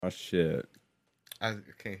Oh, shit. I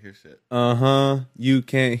can't hear shit. You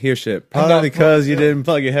can't hear shit. Probably because you didn't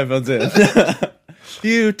plug your headphones in.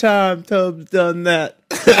 Few times Tob's done that.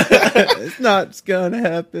 It's not gonna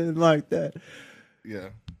happen like that. Yeah.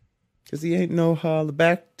 Because he ain't no holla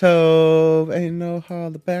back, Tobe. Ain't no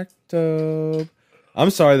holla back, Tobe.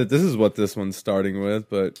 I'm sorry that this is what this one's starting with,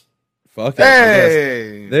 but fuck it.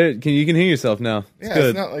 Hey! You can hear yourself now. It's good.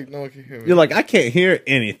 It's not like no one can hear me. You're like, I can't hear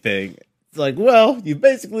anything. It's like, well, you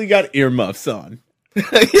basically got earmuffs on.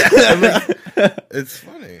 It's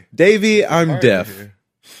funny. Davey, I'm deaf.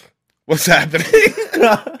 What's happening?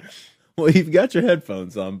 Well, you've got your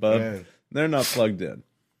headphones on, bub. Man. They're not plugged in.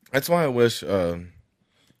 That's why I wish a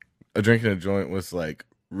drinking a joint was like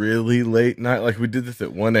really late night. Like we did this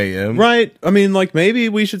at 1 a.m. Right. I mean, like maybe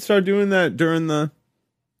we should start doing that during the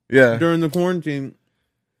quarantine.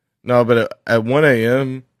 No, but at 1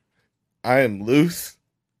 a.m. I am loose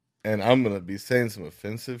and I'm gonna be saying some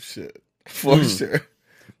offensive shit for sure.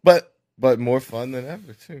 But more fun than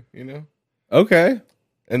ever too, you know? Okay.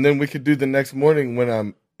 And then we could do the next morning when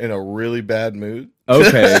I'm in a really bad mood.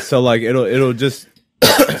 Okay, so like it'll just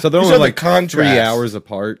so they're only like 3 hours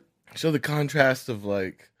apart. Show the contrast of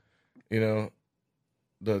like, you know,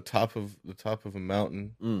 the top of a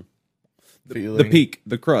mountain. The peak,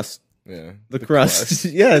 the crust. Yeah. The crust.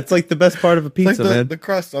 Yeah, it's like the best part of a pizza, like man. The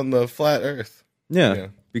crust on the flat earth. Yeah.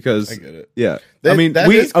 Because I get it. Yeah. That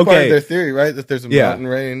is part of their theory, right? That there's a mountain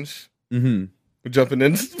range. Mm-hmm. We're jumping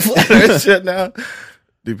into flat earth shit now.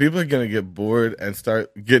 Dude, people are gonna get bored and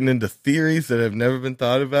start getting into theories that have never been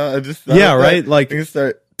thought about. I just right. Like you can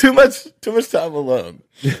start too much time alone.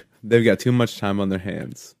 They've got too much time on their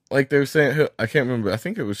hands. Like they were saying, I can't remember. I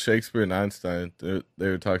think it was Shakespeare and Einstein. They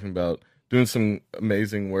were talking about doing some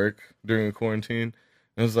amazing work during the quarantine.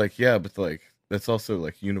 And I was like, yeah, but like that's also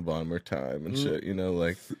like Unabomber time and shit. You know,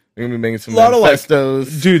 like we're gonna be making some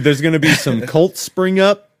manifestos. Dude, there's gonna be some cults spring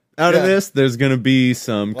up out of this. There's gonna be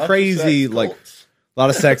some crazy like. A lot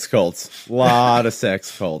of sex cults. A lot of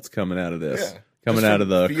sex cults coming out of this. Yeah. Coming out of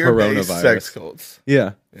the coronavirus. Sex cults.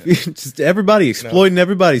 Yeah. Just everybody exploiting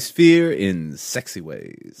everybody's fear in sexy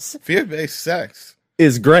ways. Fear-based sex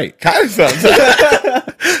is great. Kind of sounds.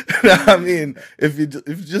 No, I mean, if you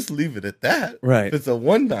just leave it at that. Right. If it's a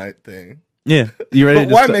one-night thing. Yeah. You ready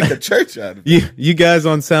but why make a church out of it? You guys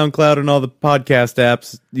on SoundCloud and all the podcast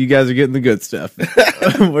apps, you guys are getting the good stuff.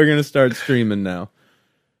 We're going to start streaming now.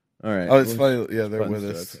 All right. Oh, it's funny. Yeah, they're with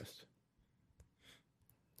us.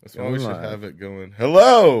 That's why we should have it going.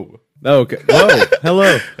 Hello. Okay. Whoa.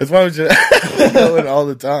 Hello. That's why we should have it going all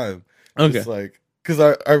the time. Okay. It's like, because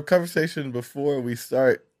our conversation before we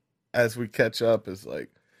start, as we catch up, is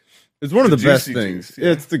like, it's one of the best things. Juice,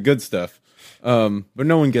 yeah. It's the good stuff. But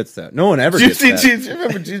no one gets that. No one ever gets that. Juicy juice. You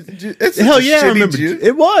remember juicy juice? Hell yeah, I remember.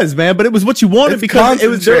 It was, man, but it was what you wanted because it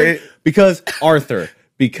was because Arthur.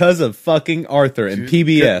 Because of fucking Arthur and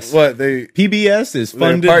PBS. PBS is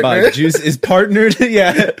funded by Juice, is partnered,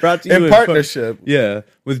 brought to you in partnership.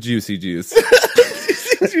 With Juicy Juice.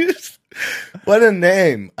 Juicy Juice. What a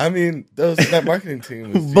name. I mean, that marketing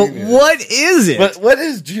team was But genius. What is it? But what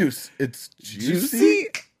is juice? It's juicy? You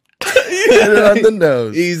hit it on the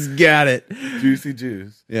nose. He's got it. Juicy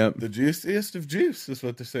juice. Yep. The juiciest of juice is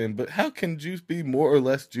what they're saying. But how can juice be more or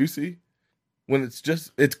less juicy? When it's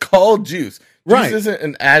called juice. Juice isn't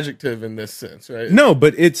an adjective in this sense, right? No,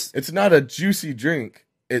 but it's not a juicy drink.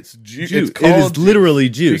 It's juice. It's called it is literally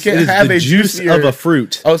juice. You can't have the juice of a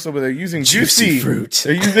fruit. Oh, so but they're using juicy fruit.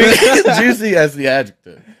 They're using juicy as the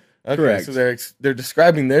adjective. Okay, correct. So they're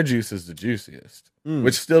describing their juice as the juiciest,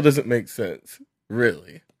 which still doesn't make sense,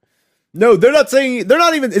 really. No, they're not saying. They're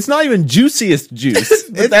not even. It's not even juiciest juice.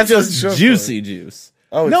 It's just juicy juice.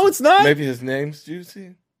 Oh no, it's not. Maybe his name's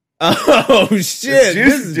Juicy. Oh shit!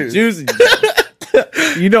 This is juicy.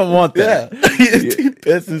 You don't want that. Yeah, he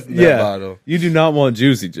pisses in that bottle. You do not want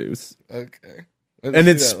juicy juice. Okay, and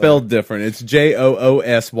it's spelled different. It's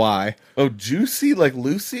Joosy. Oh, juicy like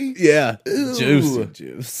Lucy? Yeah, Ew. Juicy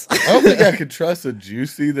juice. I don't think I could trust a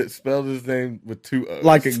Juicy that spelled his name with 2 O's.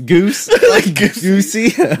 Like a goose, like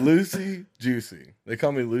Goosey. Lucy Juicy. They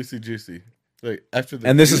call me Lucy Juicy. Like after the.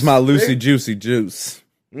 And this is my Lucy Juicy Juice.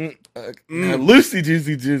 Lucy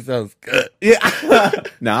Juicy Juice sounds good. Yeah.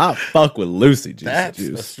 Nah, I fuck with Lucy Juicy That's Juice.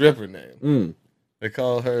 That's a stripper name. They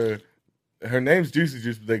call her name's Juicy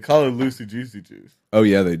Juice, but they call her Lucy Juicy Juice. Oh,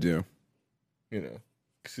 yeah, they do. You know,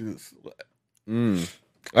 she's a slut.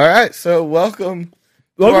 All right, so welcome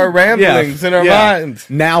to our ramblings in our minds.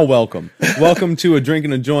 Now welcome. Welcome to A Drink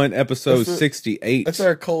and a Joint, episode 68. That's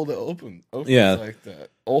our cold open. Yeah. Like that.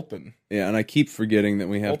 Open. Yeah, and I keep forgetting that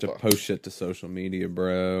we have to post shit to social media,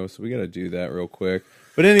 bro. So we got to do that real quick.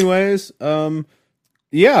 But anyways,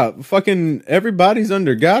 Yeah, fucking everybody's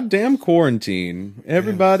under goddamn quarantine.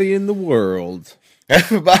 Everybody in the world.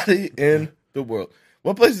 Everybody in the world.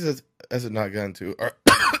 What places has it not gone to?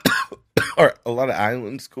 Are a lot of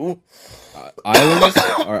islands cool? Islands?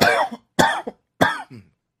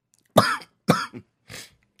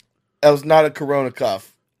 That was not a corona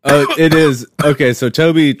cough. It is. Okay, so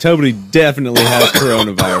Toby definitely has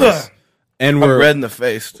coronavirus. And we're red in the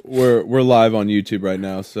face. We're live on YouTube right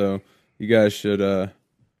now, so you guys should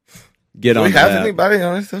get on that. Do we have anybody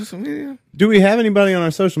on our social media? Do we have anybody on our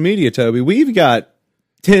social media, Toby? We've got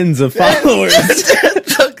tens of followers.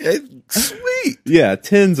 Okay, sweet. Yeah,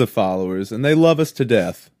 tens of followers, and they love us to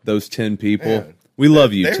death. Those 10 people. Man, we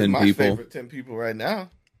love you, 10 people. My favorite 10 people right now.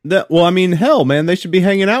 Well, I mean, hell, man, they should be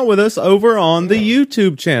hanging out with us over on the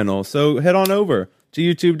YouTube channel. So head on over to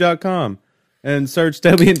youtube.com and search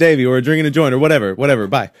Toby and Davey or Drinking a Joint or whatever.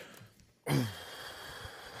 Bye. There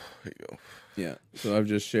you go. Yeah, so I've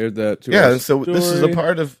just shared that to our so story. This is a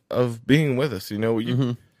part of being with us. You know,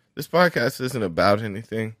 this podcast isn't about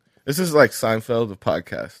anything. This is like Seinfeld of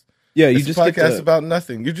podcast. Yeah, you just podcast about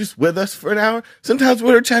nothing. You're just with us for an hour. Sometimes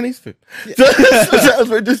we're Chinese food. Yeah. Sometimes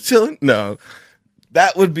we're just chilling. No.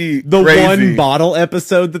 That would be the crazy. One bottle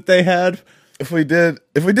episode that they had. If we did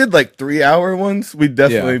like 3-hour ones, we'd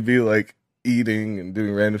definitely be like eating and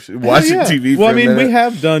doing random shit, watching TV. Well, I mean, we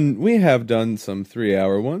have done some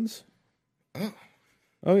 3-hour ones.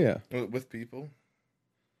 Oh yeah, with people.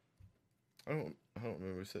 I don't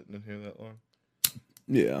remember sitting in here that long.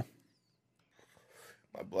 Yeah,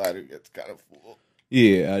 my bladder gets kind of full.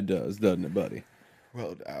 Yeah, it does, doesn't it, buddy?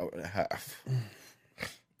 Well, an hour and a half.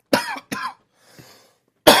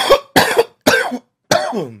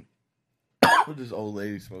 With this old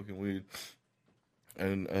lady smoking weed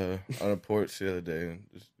and on a porch the other day and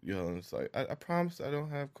just yelling, it's like, I promise I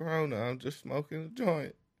don't have corona, I'm just smoking a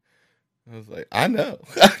joint. I was like, I know.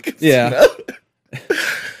 I can smell it.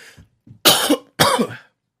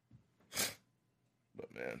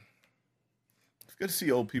 But man, it's good to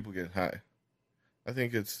see old people getting high. I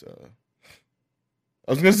think it's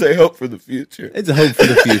I was gonna say hope for the future. It's a hope for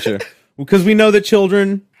the future. Because we know that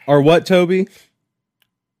children are what, Toby?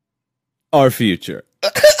 Our future.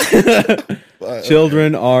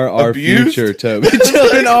 Children are our abused? Future, Toby.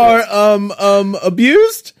 Children are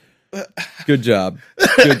abused? Good job.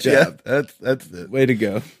 Good job. Yeah, that's it. Way to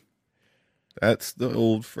go. That's the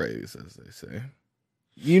old phrase, as they say.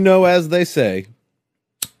 You know, as they say,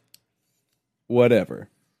 whatever.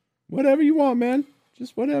 Whatever you want, man.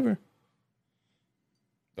 Just whatever.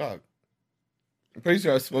 Dog. I'm pretty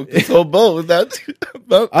sure I smoked this whole bowl without you.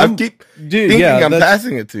 I keep thinking I'm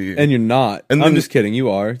passing it to you. And you're not. And I'm just kidding. You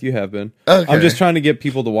are. You have been. Okay. I'm just trying to get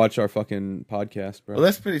people to watch our fucking podcast, bro. Well,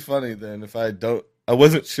 that's pretty funny then. If I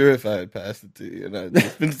wasn't sure if I had passed it to you, and I've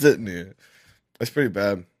just been sitting here. That's pretty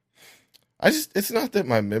bad. It's not that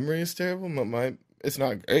my memory is terrible. It's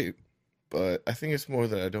not great. But I think it's more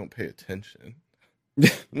that I don't pay attention.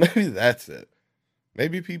 Maybe that's it.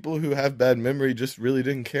 Maybe people who have bad memory just really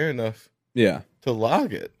didn't care enough. Yeah. To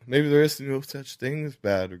log it. Maybe there is no such thing as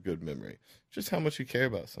bad or good memory. Just how much you care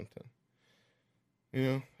about something. You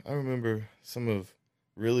know, I remember some of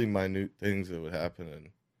really minute things that would happen and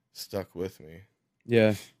stuck with me.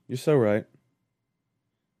 Yeah, you're so right.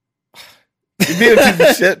 You're being a piece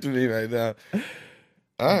of shit to me right now.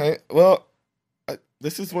 All right. Well,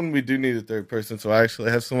 this is when we do need a third person, so I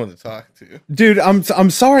actually have someone to talk to. Dude, I'm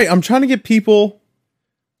sorry. I'm trying to get people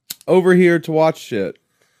over here to watch shit.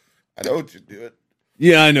 I know what you're doing.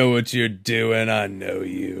 Yeah, I know what you're doing. I know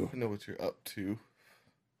you. I know what you're up to.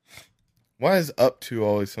 Why is up to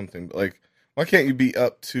always something like? Why can't you be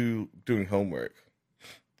up to doing homework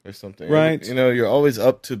or something? Right. You know, you're always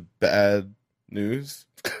up to bad news.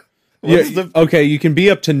 Okay, you can be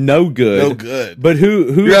up to no good. No good. But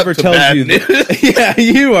whoever tells you that? Yeah,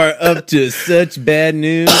 you are up to such bad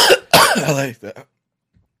news. I like that.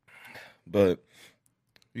 But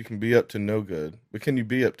you can be up to no good. But can you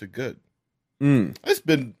be up to good? I've just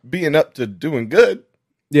been being up to doing good.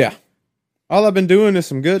 Yeah. All I've been doing is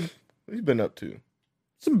some good. What have you been up to?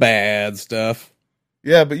 Some bad stuff.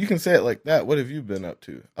 Yeah, but you can say it like that. What have you been up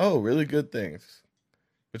to? Oh, really good things.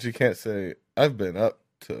 But you can't say, I've been up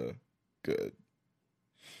to good.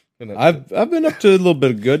 I've been up to a little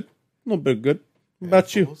bit of good. A little bit of good. What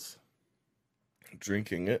about you?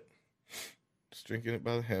 Drinking it. Just drinking it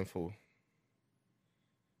by the handful.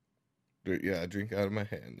 Yeah, I drink out of my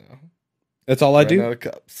hand now. That's all I do? Out of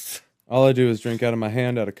cups. All I do is drink out of my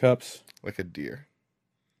hand, out of cups. Like a deer.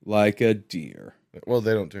 Like a deer. Well,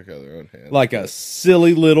 they don't drink out of their own hand. Like a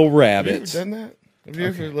silly little rabbit. Have you ever done that? Have you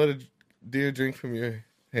ever let a deer drink from your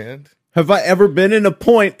hand? Have I ever been in a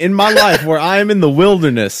point in my life where I am in the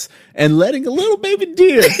wilderness and letting a little baby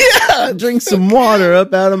deer drink some water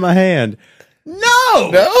up out of my hand?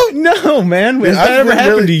 No, man. Has that ever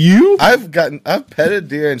happened to you? I've petted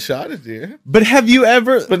deer and shot a deer. But have you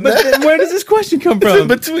ever? But where does this question come from?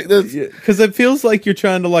 Because it feels like you're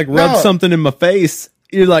trying to like rub something in my face.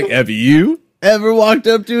 You're like, have you ever walked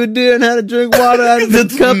up to a deer and had a drink water out of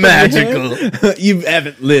the cup? Magical. You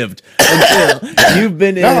haven't lived until you've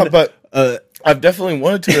been in. I've definitely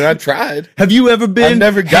wanted to, and I tried. Have you ever been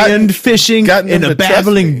hand fishing in a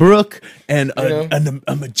babbling brook, and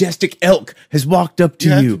a majestic elk has walked up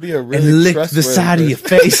to you and licked the side of your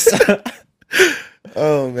face?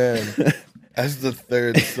 Oh, man. As the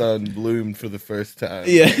third sun bloomed for the first time.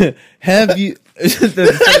 Yeah. Have you...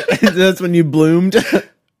 That's when you bloomed?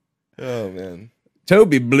 Oh, man.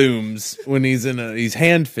 Toby blooms when he's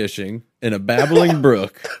hand fishing in a babbling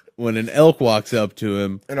brook. When an elk walks up to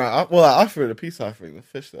him. And I offered a peace offering, the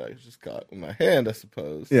fish that I just caught with my hand, I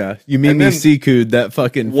suppose. Yeah, you Mimi Seafood that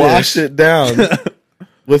fucking wash it down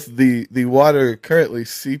with the water currently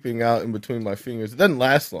seeping out in between my fingers. It doesn't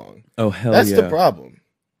last long. Oh, hell That's the problem.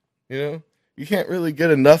 You know? You can't really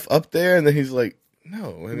get enough up there, and then he's like,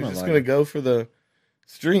 no. And he's just going to go for the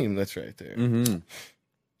stream that's right there. Mm-hmm.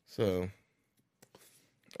 So,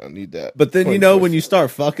 I need that. But then, when you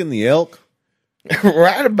start fucking the elk,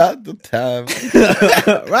 right about the time.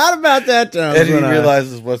 Right about that time. And he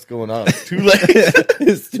realizes what's going on. It's too late.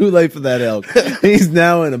 It's too late for that elk. He's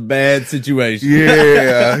now in a bad situation.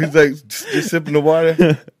 Yeah. He's like, just sipping the water.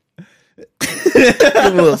 Give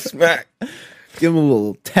him a little smack. Give him a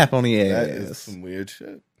little tap on the ass. That is some weird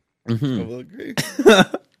shit. Mm-hmm. I will agree.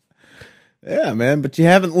 Yeah, man. But you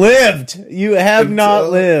haven't lived. You have not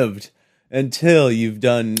lived until you've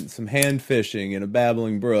done some hand fishing in a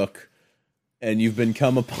babbling brook. And you've been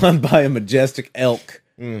come upon by a majestic elk,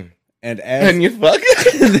 and you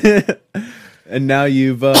fucking, and now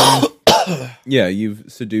you've you've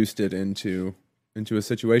seduced it into a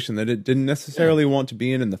situation that it didn't necessarily want to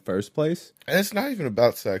be in the first place. And it's not even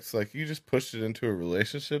about sex; like you just pushed it into a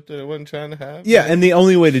relationship that it wasn't trying to have. Yeah, and the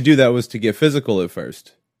only way to do that was to get physical at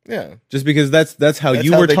first. Yeah, just because that's how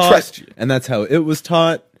you were taught, and that's how it was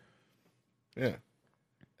taught. Yeah,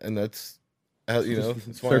 and that's.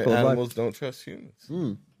 That's why animals don't trust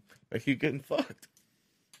humans. They keep getting fucked.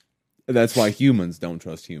 That's why humans don't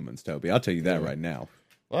trust humans, Toby. I'll tell you that right now.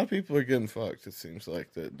 A lot of people are getting fucked, it seems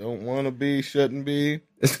like, that don't want to be, shouldn't be.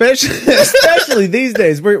 Especially these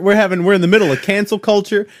days. We're in the middle of cancel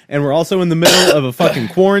culture, and we're also in the middle of a fucking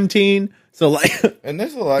quarantine. So and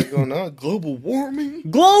there's a lot going on. Global warming.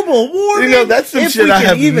 That's some shit I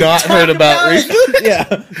have not heard about recently.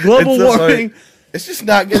 Yeah, global warming. It's just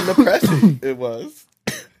not getting the press it was.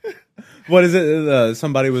 What is it?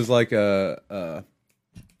 Somebody was like, what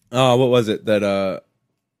was it? That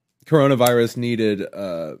coronavirus needed,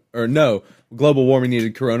 global warming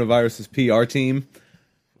needed coronavirus's PR team.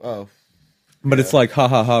 Oh. But it's like, ha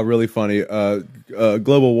ha ha, really funny.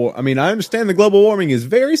 Global war. I mean, I understand the global warming is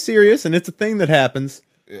very serious, and it's a thing that happens.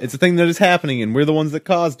 Yeah. It's a thing that is happening, and we're the ones that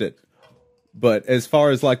caused it. But as far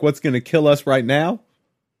as like what's going to kill us right now,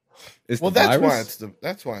 that's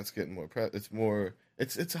why it's getting more press. It's more.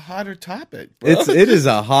 It's a hotter topic, bro. It is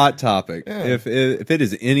a hot topic. Yeah. If it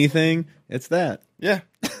is anything, it's that. Yeah,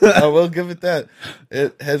 I will give it that.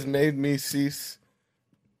 It has made me cease,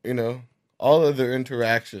 all other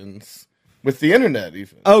interactions with the internet,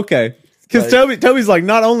 even. Okay, because Toby's like,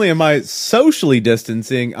 not only am I socially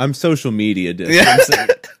distancing, I'm social media distancing.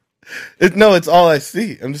 Yeah. It's all I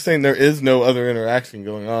see. I'm just saying there is no other interaction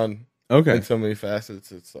going on. Okay, in so many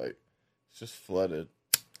facets, it's like. Just flooded.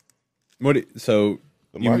 Social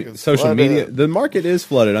media? The market is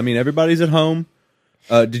flooded. I mean, everybody's at home.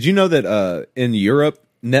 Did you know that in Europe,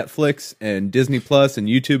 Netflix and Disney Plus and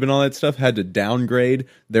YouTube and all that stuff had to downgrade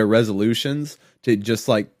their resolutions to just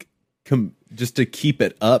like just to keep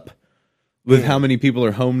it up with how many people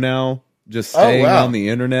are home now, just staying on the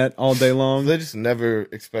internet all day long? They just never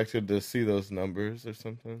expected to see those numbers or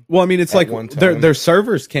something. Well, I mean, it's like their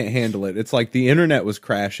servers can't handle it. It's like the internet was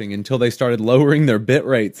crashing until they started lowering their bit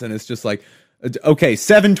rates, and it's just like, okay,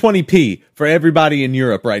 720p for everybody in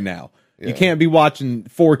Europe right now. Yeah. You can't be watching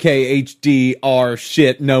 4K HDR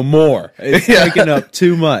shit no more. It's taking up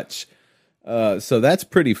too much. So that's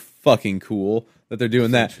pretty fucking cool that they're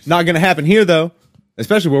doing that. Not going to happen here, though,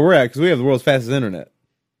 especially where we're at, because we have the world's fastest internet.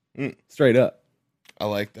 Straight up. I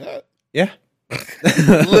like that. Yeah.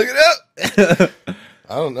 Look it up.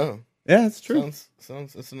 I don't know. Yeah, it's true.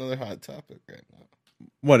 Sounds it's another hot topic right now.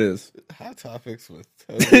 What is? Hot Topics with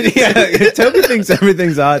Toby. Yeah, Toby thinks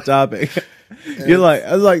everything's a hot topic. You're like,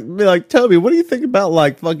 I was like, be like, Toby, what do you think about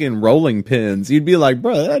like fucking rolling pins? You'd be like,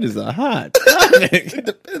 bro, that is a hot topic. It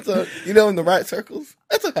depends on, in the right circles,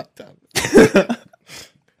 that's a hot topic.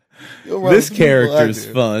 This character's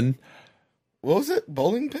fun. What was it?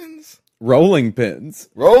 Bowling pins? Rolling pins.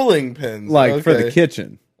 Rolling pins. Like for the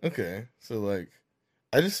kitchen. Okay. So like,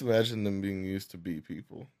 I just imagine them being used to beat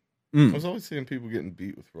people. I was always seeing people getting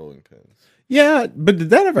beat with rolling pins. Yeah, but did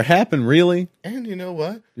that ever happen, really? And you know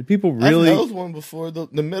what? Did people really? I've held one before. The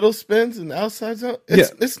middle spins and the outside zone.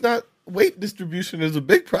 It's not, weight distribution is a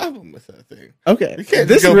big problem with that thing. Okay.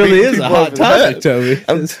 This really is a hot topic, Toby.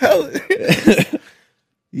 I'm telling you.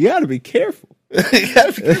 You gotta be careful.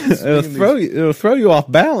 It'll throw you off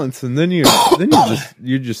balance, and then you're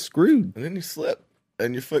just screwed. And then you slip,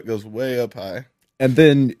 and your foot goes way up high. And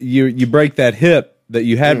then you break that hip that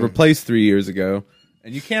you had replaced 3 years ago,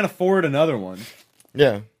 and you can't afford another one.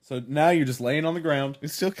 Yeah. So now you're just laying on the ground. You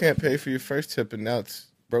still can't pay for your first hip, and now it's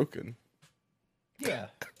broken. Yeah.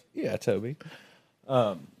 Yeah, Toby.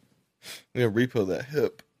 We're gonna repo that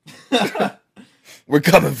hip. We're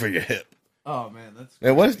coming for your hip. Oh man, that's.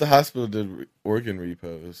 And what if the hospital did organ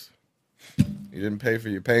repos? You didn't pay for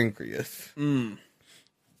your pancreas.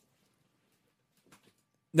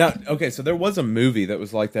 Now, okay, so there was a movie that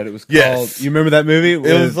was like that. It was called. You remember that movie? It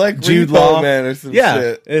was like Jude Law, man, or some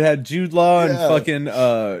shit. It had Jude Law and fucking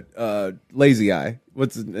Lazy Eye.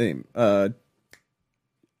 What's his name? Oh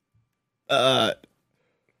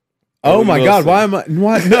my God! Why am I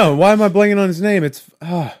blanking on his name? It's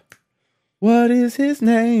what is his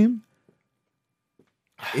name?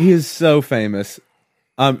 He is so famous.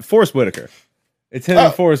 Forrest Whitaker. It's him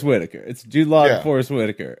and Forrest Whitaker. It's Jude Law and Forrest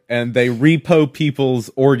Whitaker. And they repo people's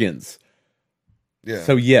organs. Yeah.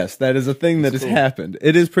 So yes, that is a thing that has happened.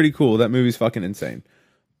 It is pretty cool. That movie's fucking insane.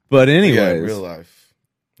 But anyways. Yeah, in real life.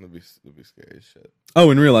 It'll be scary as shit.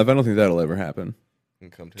 Oh, in real life, I don't think that'll ever happen.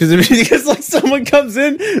 Because like someone comes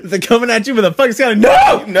in, they're coming at you with a fucking scanner.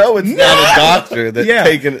 No, it's not a doctor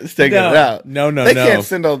that's taking it out. They can't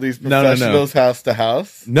send all these professionals house to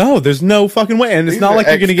house. No, there's no fucking way, and it's not like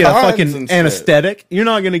you're gonna get a fucking anesthetic. You're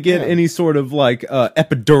not gonna get any sort of like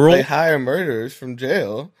epidural. They hire murderers from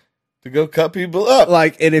jail to go cut people up.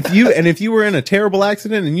 Like, and if you were in a terrible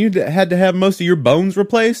accident and you had to have most of your bones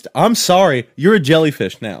replaced, I'm sorry, you're a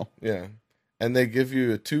jellyfish now. Yeah, and they give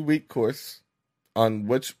you a 2-week course. On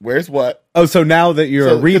where's what? Oh, so now that you're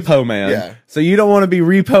a repo man, so you don't want to be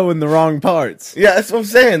repoing the wrong parts. Yeah, that's what I'm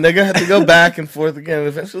saying. They're gonna have to go back and forth again, and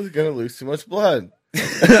eventually they're gonna lose too much blood.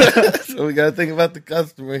 So we gotta think about the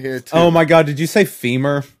customer here too. Oh my God, did you say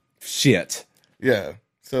femur? Shit. Yeah.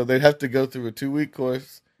 So they'd have to go through a 2-week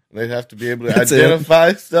course. And they'd have to be able to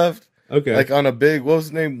identify stuff. Okay. Like on a big, what was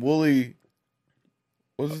his name? Woolly.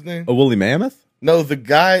 What was his name? A woolly mammoth? No, the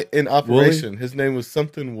guy in operation. His name was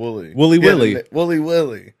something Woolly. Willy Willy. Woolly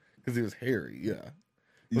Willy. Because he was hairy, yeah.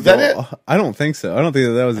 Was that it? I don't think so. I don't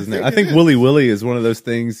think that was his name. I think Willy Willy is one of those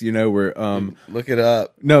things, where... Look it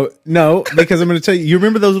up. No, because I'm going to tell you, you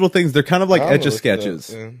remember those little things? They're kind of like Etch-a-Sketches.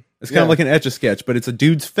 It's kind of like an Etch-a-Sketch, but it's a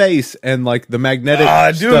dude's face and like the magnetic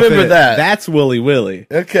I do remember that. That's Willy Willy.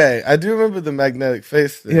 Okay, I do remember the magnetic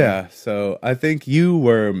face thing. Yeah, so I think you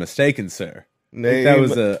were mistaken, sir. That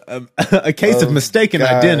was a case of mistaken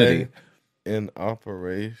identity. In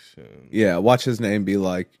operation. Yeah, watch his name be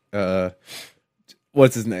like,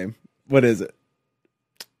 what's his name? What is it?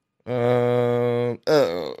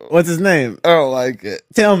 What's his name? I don't like it.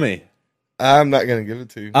 Tell me. I'm not going to give it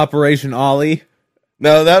to you. Operation Ollie?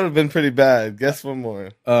 No, that would have been pretty bad. Guess one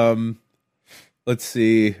more. Let's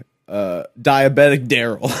see. Diabetic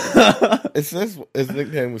Daryl. It says his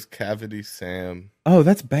nickname was Cavity Sam. Oh,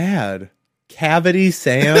 that's bad. Cavity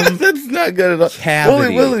Sam? That's not good at all.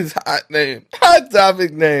 Cavity. Willy Willy's hot name. Hot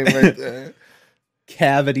topic name right there.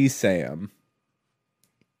 Cavity Sam.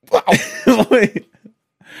 Wow. Wait.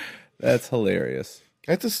 That's hilarious.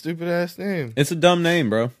 That's a stupid ass name. It's a dumb name,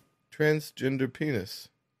 bro. Transgender penis.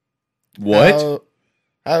 What?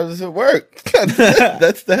 How does it work?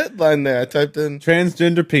 That's the headline there. I typed in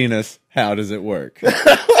transgender penis. How does it work?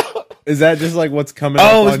 Is that just like what's coming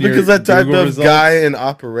up? Oh, it's because I typed up guy in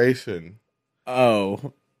operation.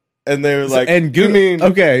 Oh. And they were like, and Google,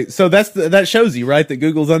 okay, so that shows you, right, that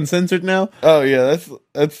Google's uncensored now? Oh yeah,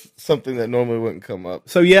 that's something that normally wouldn't come up.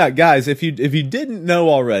 So yeah, guys, if you didn't know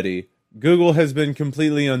already, Google has been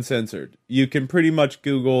completely uncensored. You can pretty much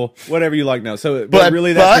Google whatever you like now. So but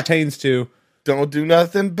really that pertains to don't do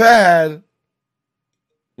nothing bad.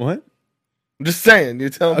 What? I'm just saying,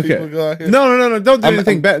 you're telling people to go out here. No, don't do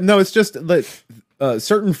anything bad. No, it's just like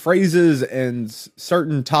certain phrases and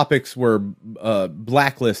certain topics were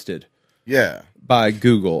blacklisted. Yeah. By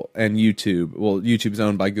Google and YouTube. Well, YouTube's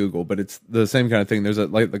owned by Google, but it's the same kind of thing. There's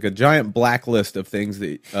like a giant blacklist of things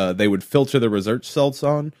that they would filter the results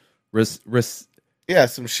on.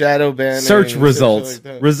 Some shadow banning. Search results.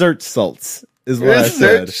 Like research results is what I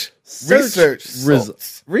said. Research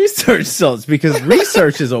results. Research results, because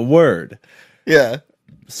research is a word. Yeah.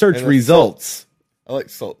 Search results. I like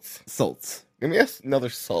salts. Salts. Give me another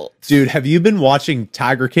salt. Dude, have you been watching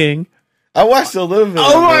Tiger King? I watched a little bit.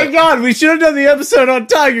 Oh my god, we should have done the episode on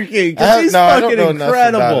Tiger King, because he's fucking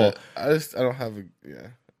incredible. I don't have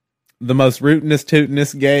the most rootinest,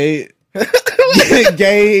 tootinest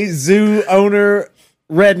gay zoo owner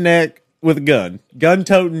redneck with a gun.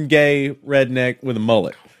 Gun-toting gay redneck with a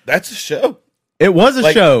mullet. That's a show. It was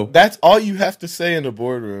a show. That's all you have to say in a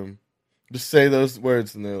boardroom. Just say those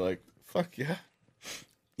words and they're like, fuck yeah.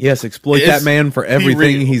 Yes, exploit that man for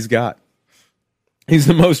everything he's got. He's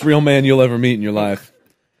the most real man you'll ever meet in your life.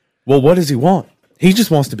 Well, what does he want? He just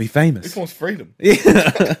wants to be famous. He just wants freedom.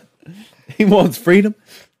 Yeah. He wants freedom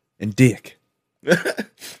and dick. He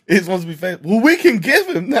just wants to be famous. Well, we can give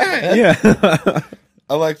him that. Yeah.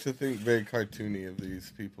 I like to think very cartoony of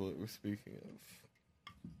these people that we're speaking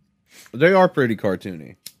of. They are pretty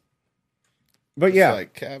cartoony. But yeah.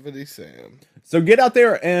 Like Cavity Sam. So get out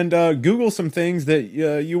there and Google some things that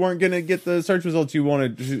you weren't going to get the search results you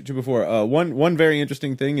wanted to before. One very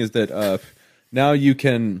interesting thing is that now you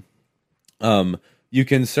can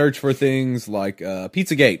search for things like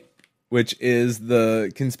Pizzagate, which is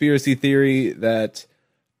the conspiracy theory that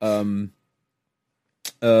certain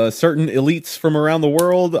elites from around the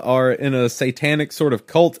world are in a satanic sort of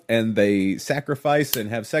cult, and they sacrifice and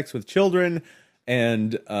have sex with children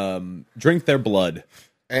and drink their blood.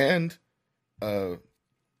 And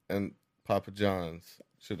Papa John's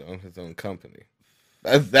should own his own company.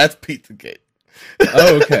 That's Pizzagate.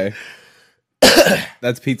 Oh, okay.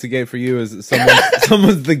 That's Pizzagate for you. Is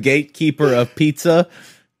someone's the gatekeeper of pizza,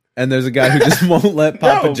 and there's a guy who just won't let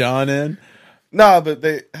Papa John in? No, but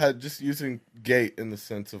they had just using gate in the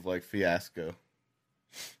sense of like fiasco.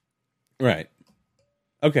 Right.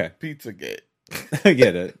 Okay. Pizzagate. I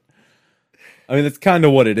get it. I mean, that's kind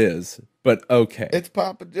of what it is, but okay. It's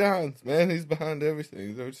Papa John's, man. He's behind everything.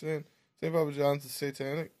 You know what I'm saying? Say Papa John's is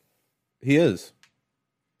satanic? He is.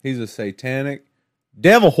 He's a satanic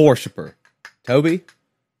devil worshiper, Toby.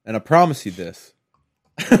 And I promise you this.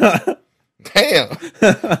 Damn.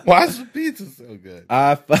 Why is the pizza so good?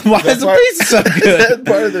 Why is the pizza so good? That's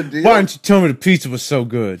part of the deal. Why didn't you tell me the pizza was so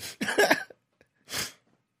good?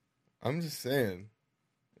 I'm just saying.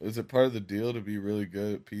 Is it part of the deal to be really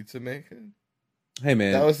good at pizza making? Hey,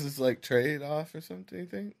 man. That was his, like, trade-off or something, you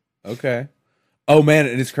think? Okay. Oh, man,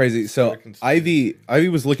 it is crazy. So, Ivy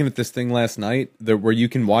was looking at this thing last night where you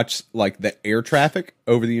can watch, like, the air traffic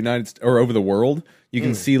over the over the world. You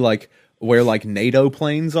can see, like, where, like, NATO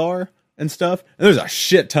planes are and stuff. And there's a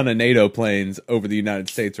shit ton of NATO planes over the United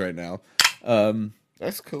States right now.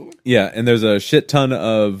 That's cool. Yeah, and there's a shit ton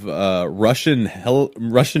of Russian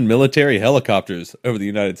military helicopters over the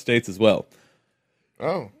United States as well.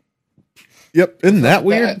 Oh. Yep, isn't that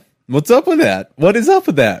weird? What's up with that? What is up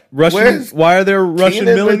with that? Why are there Russian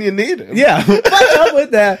military when you need him? Yeah, what's up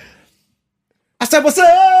with that? I said, what's up?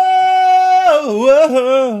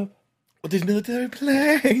 With these military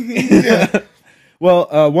planes. Yeah.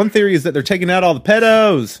 Well, one theory is that they're taking out all the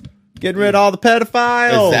pedos, getting rid of all the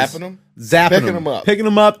pedophiles. They're zapping them, picking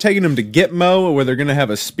them up, taking them to Gitmo, where they're going to have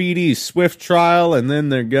a speedy, swift trial, and then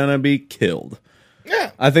they're going to be killed.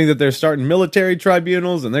 Yeah. I think that they're starting military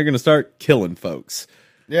tribunals, and they're going to start killing folks.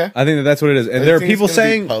 Yeah. I think that that's what it is. And there are people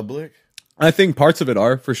saying... public? I think parts of it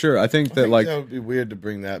are, for sure. I think that would be weird to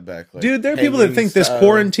bring that back. Like, dude, there are people that think this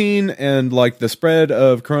quarantine and, like, the spread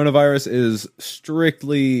of coronavirus is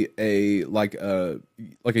strictly a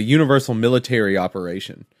universal military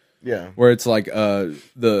operation. Yeah. Where it's like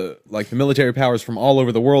the military powers from all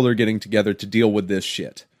over the world are getting together to deal with this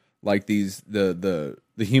shit. Like the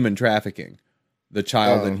human trafficking. The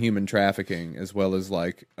child and human trafficking, as well as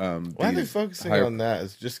like why are they focusing on that?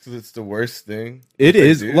 It's just because it's the worst thing. It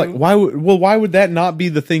is. Like why would that not be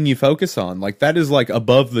the thing you focus on? Like that is like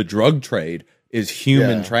above the drug trade is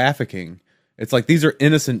human trafficking. It's like these are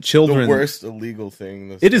innocent children. The worst illegal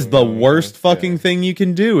thing. It is the worst fucking thing you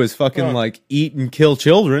can do is fucking like eat and kill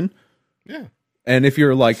children. Yeah. And if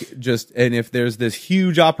you're like if there's this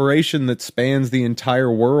huge operation that spans the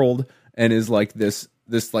entire world and is like this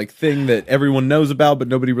like thing that everyone knows about but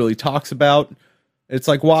nobody really talks about, it's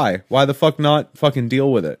like why the fuck not fucking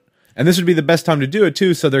deal with it? And this would be the best time to do it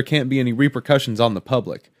too, so there can't be any repercussions on the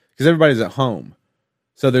public because everybody's at home.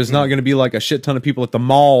 So there's not going to be like a shit ton of people at the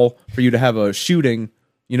mall for you to have a shooting.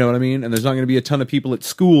 You know what I mean? And there's not going to be a ton of people at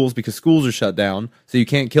schools because schools are shut down. So you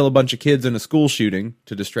can't kill a bunch of kids in a school shooting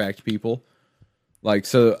to distract people. Like,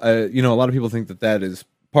 so, a lot of people think that is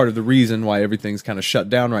part of the reason why everything's kind of shut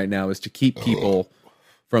down right now, is to keep people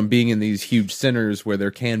from being in these huge centers where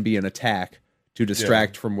there can be an attack to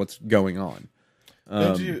distract from what's going on.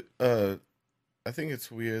 I think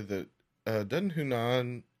it's weird that, doesn't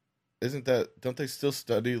Hunan, don't they still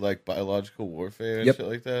study like biological warfare and shit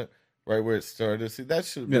like that? Right where it started. See, that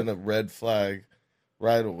should have been a red flag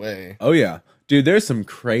right away. Oh yeah, dude. There's some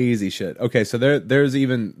crazy shit. Okay, so there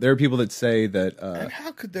are people that say that. And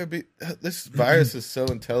how could there be? This virus is so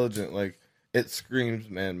intelligent. Like, it screams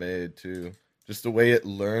man-made too. Just the way it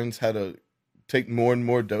learns how to take more and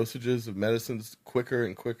more dosages of medicines quicker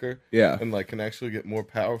and quicker. Yeah, and like can actually get more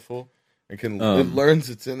powerful and it learns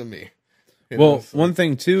its enemy. One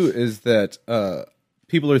thing too is that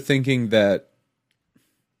people are thinking that.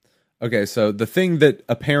 Okay, so the thing that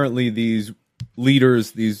apparently these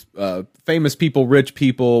leaders, these famous people, rich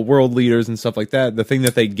people, world leaders and stuff like that, the thing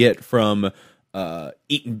that they get from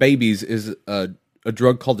eating babies is a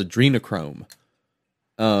drug called adrenochrome.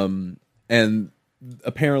 And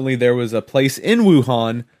apparently there was a place in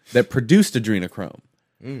Wuhan that produced adrenochrome.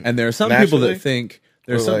 And there are some people that think...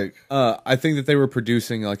 I think that they were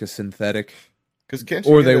producing like a synthetic... Because can't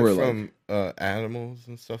you get it from animals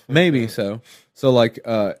and stuff like maybe that? so. So like,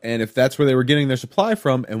 and if that's where they were getting their supply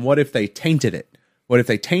from, and what if they tainted it? What if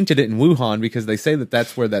they tainted it in Wuhan? Because they say that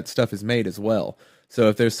that's where that stuff is made as well. So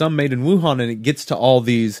if there's some made in Wuhan and it gets to all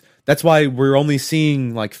these, that's why we're only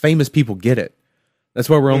seeing like famous people get it. That's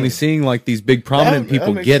why we're only seeing like these big prominent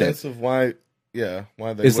people that get makes sense it. Of why they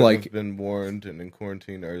wouldn't have been warned and in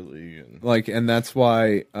quarantine early. And that's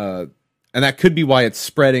why... and that could be why it's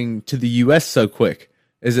spreading to the U.S. so quick,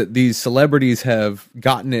 is that these celebrities have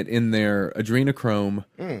gotten it in their adrenochrome,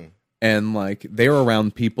 and like they're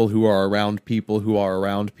around people who are around people who are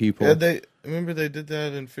around people. Yeah, remember they did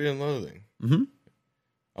that in Fear and Loathing. Mm-hmm.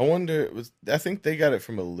 I wonder, I think they got it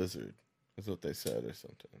from a lizard, is what they said or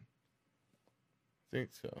something. I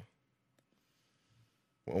think so.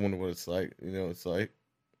 I wonder what it's like. You know what it's like?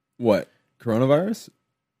 What? Coronavirus?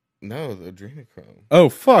 No, the adrenochrome. Oh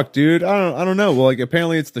fuck, dude! I don't know. Well, like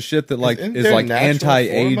apparently it's the shit that like is like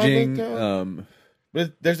anti-aging.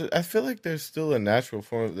 But I feel like there's still a natural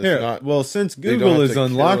form that's not. Well, since Google is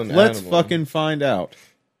unlocked, let's fucking find out. Is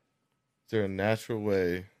there a natural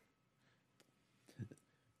way?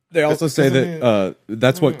 They also say that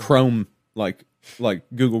that's what Chrome like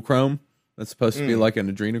Google Chrome. That's supposed to be like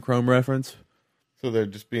an adrenochrome reference. So they're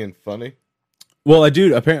just being funny. Well,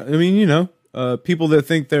 apparently, I mean, people that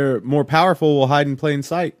think they're more powerful will hide in plain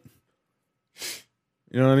sight.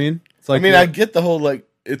 You know what I mean? It's like, I get the whole like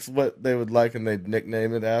it's what they would like and they'd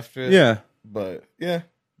nickname it after it. Yeah, but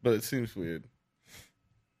it seems weird.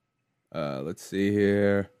 Let's see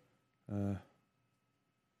here.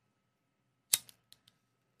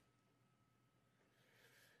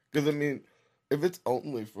 Because I mean, if it's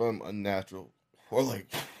only from unnatural or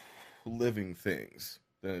like living things,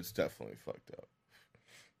 then it's definitely fucked up.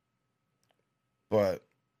 But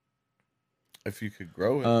if you could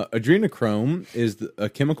grow it. Adrenochrome is a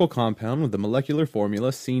chemical compound with the molecular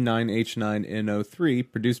formula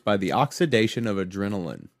C9H9NO3 produced by the oxidation of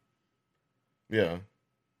adrenaline. Yeah.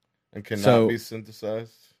 And cannot be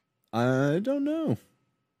synthesized? I don't know.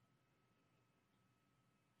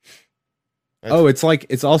 It's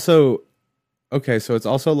also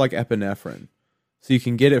like epinephrine. So you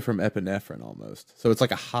can get it from epinephrine almost. So it's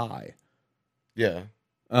like a high. Yeah.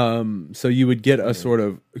 So you would get a sort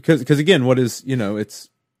of because again, what is it's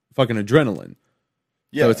fucking adrenaline.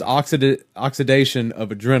 Yeah. So it's oxidation of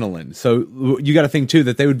adrenaline. So you got to think too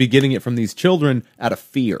that they would be getting it from these children out of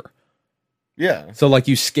fear. Yeah. So like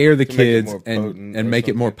you scare the kids and make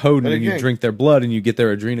it more potent, and you drink their blood and you get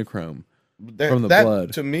their adrenochrome from the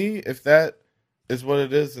blood. To me, if that is what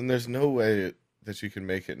it is, then there's no way that you can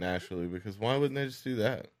make it naturally, because why wouldn't they just do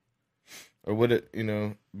that? Or would it,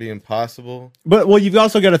 be impossible? But you've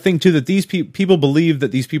also got to think too that these people believe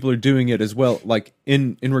that these people are doing it as well, like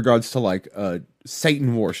in regards to like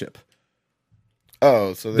Satan worship.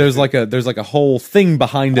 Oh, so there's like a whole thing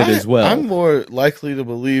behind it as well. I'm more likely to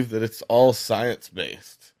believe that it's all science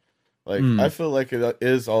based. Like I feel like it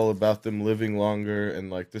is all about them living longer, and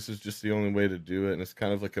like this is just the only way to do it, and it's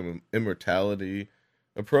kind of like an immortality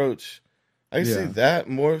approach. I see that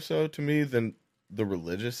more so to me than the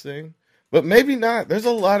religious thing. But maybe not. There's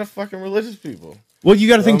a lot of fucking religious people. Well, you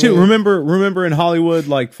got to think too. Remember in Hollywood,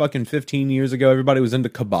 like fucking 15 years ago, everybody was into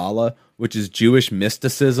Kabbalah, which is Jewish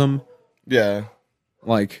mysticism. Yeah.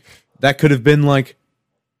 Like that could have been like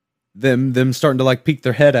them starting to like peek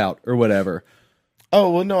their head out or whatever. Oh,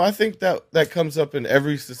 well, no, I think that comes up in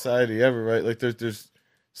every society ever, right? Like there's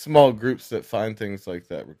small groups that find things like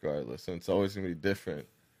that regardless, and it's always going to be different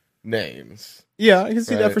names. Yeah, I can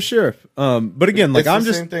see that for sure. But again, like it's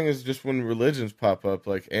the same thing as just when religions pop up,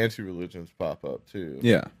 like anti-religions pop up too.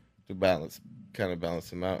 Yeah. To balance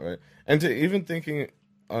them out, right? And to even thinking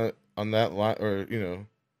on that line, or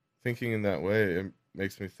thinking in that way, it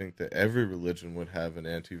makes me think that every religion would have an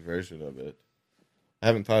anti-version of it. I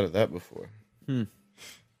haven't thought of that before.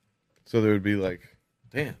 So there would be like,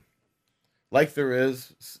 damn, like there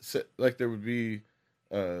would be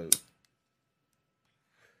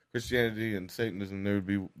Christianity and Satanism. There would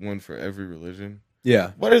be one for every religion.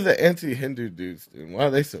 Yeah. What are the anti-Hindu dudes doing? Why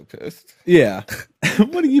are they so pissed? Yeah.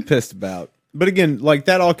 What are you pissed about? But again, like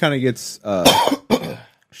that all kind of gets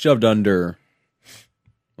shoved under,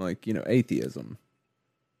 like, atheism,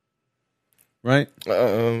 right?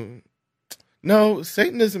 No,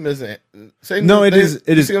 Satanism isn't. No, it is.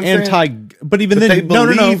 It is anti. But even then, no.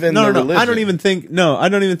 I don't even think. No, I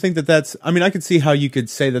don't even think that that's. I mean, I could see how you could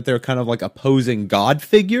say that they're kind of like opposing God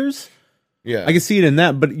figures. Yeah, I can see it in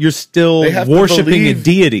that, but you're still worshiping a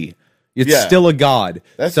deity. It's still a god.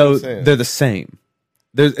 That's so what I'm saying. They're the same.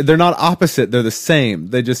 They're not opposite. They're the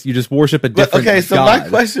same. You just worship a different. Okay, so god. my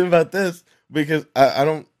question about this, because I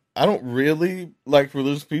don't really like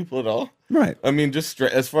religious people at all. Right. I mean, just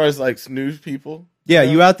as far as like snooze people. Yeah,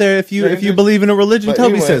 you out there, if you believe in a religion,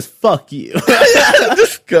 Toby says, fuck you.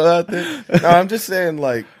 Just go out there. No, I'm just saying,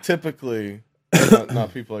 like, typically,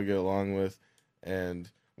 not people I get along with. And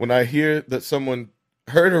when I hear that someone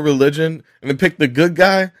heard a religion and then picked the good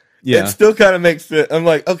guy, it still kind of makes it. I'm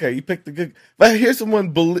like, okay, you picked the good. But I hear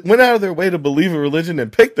someone went out of their way to believe a religion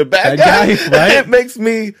and picked the bad guy, right? It makes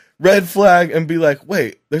me red flag and be like,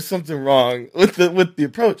 wait, there's something wrong with the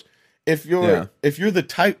approach. If you're the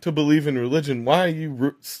type to believe in religion, why are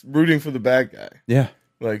you rooting for the bad guy? Yeah.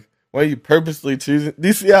 Like, why are you purposely choosing? Do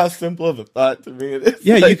you see how simple of a thought to me it is?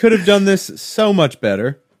 Yeah, you could have done this so much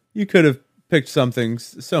better. You could have picked something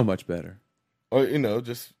so much better. Or,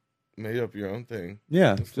 just made up your own thing.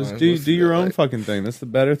 Yeah, just do your own fucking thing. That's the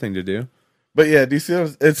better thing to do. But yeah, do you see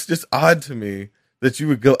it's just odd to me that you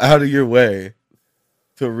would go out of your way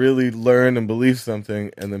to really learn and believe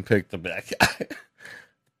something and then pick the bad guy.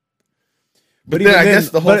 But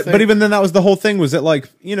even then, that was the whole thing. Was that like,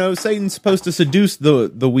 Satan's supposed to seduce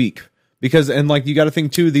the weak? Because like you got to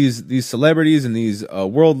think too, these celebrities and these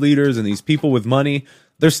world leaders and these people with money,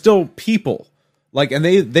 they're still people. Like, and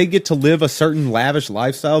they get to live a certain lavish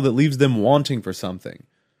lifestyle that leaves them wanting for something.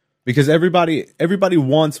 Because everybody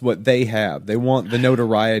wants what they have. They want the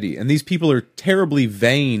notoriety, and these people are terribly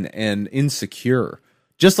vain and insecure,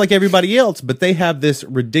 just like everybody else. But they have this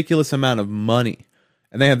ridiculous amount of money.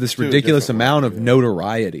 And they have this ridiculous amount of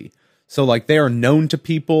notoriety. So, like, they are known to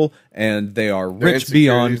people, and they are rich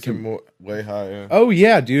beyond way higher. Oh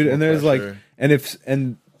yeah, dude. And there's like, if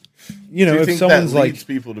someone's like,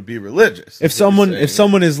 people to be religious. If someone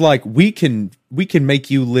is like, we can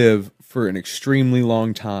make you live for an extremely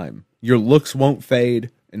long time. Your looks won't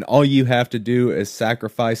fade, and all you have to do is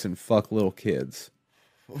sacrifice and fuck little kids,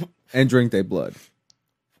 and drink their blood.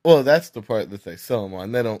 Well, that's the part that they sell them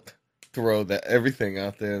on. They don't throw everything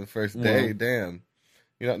out there in the first day. Damn.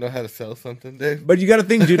 You don't know how to sell something, Dave? But you got to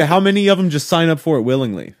think, dude, how many of them just sign up for it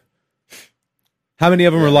willingly? How many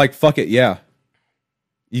of them are like, fuck it, yeah.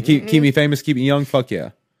 You keep me famous, keep me young, fuck yeah.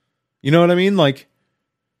 You know what I mean? Like,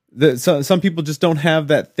 some people just don't have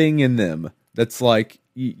that thing in them that's like,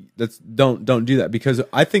 don't do that. Because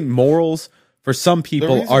I think morals for some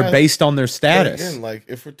people are based on their status. Again, like,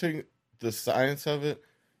 if we're taking the science of it,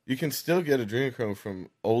 you can still get adrenochrome from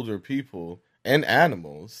older people and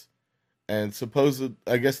animals, and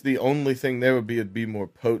I guess the only thing there would be it'd be more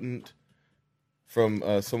potent from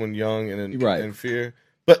someone young and in fear.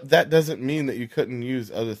 But that doesn't mean that you couldn't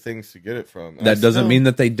use other things to get it from. And that doesn't mean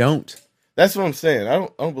that they don't. That's what I'm saying. I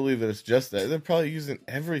don't believe that it's just that. They're probably using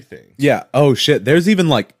everything. Yeah. Oh shit. There's even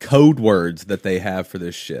like code words that they have for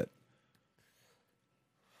this shit.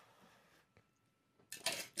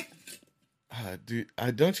 Dude,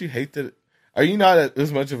 don't you hate that? Are you not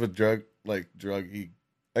as much of a druggie?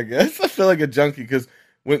 I guess I feel like a junkie because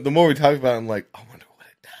the more we talk about it, I'm like, I wonder what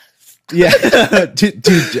it Yeah, does.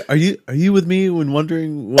 dude, are you with me when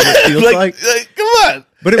wondering what it feels like? Come on,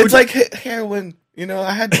 but it's like heroin.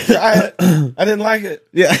 I had to try it. I didn't like it.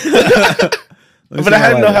 Yeah, but I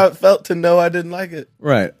had to know how it felt to know I didn't like it.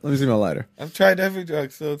 Right. Let me see my lighter. I've tried every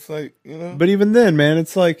drug, so it's like But even then, man,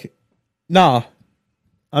 it's like, nah.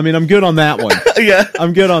 I mean, I'm good on that one. Yeah,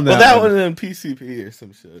 I'm good on that. Well, that one in PCP or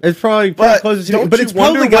some shit. It's probably close to, but it's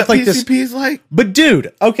probably got like this. PCP's like, but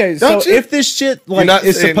dude, okay, so if this shit like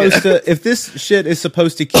is supposed to, if this shit is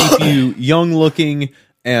supposed to keep you young looking,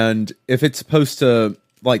 and if it's supposed to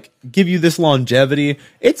like give you this longevity,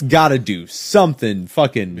 it's got to do something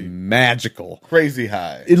fucking magical, crazy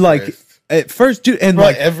high, like. At first, dude, and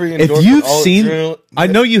like if you've seen, I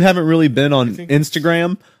know you haven't really been on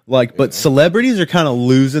Instagram, like, but celebrities are kind of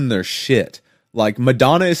losing their shit. Like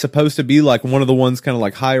Madonna is supposed to be like one of the ones kind of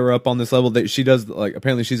like higher up on this level that she does. Like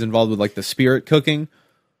apparently she's involved with like the spirit cooking.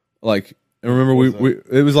 Like, I remember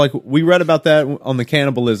it was like we read about that on the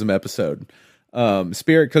cannibalism episode.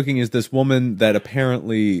 Spirit cooking is this woman that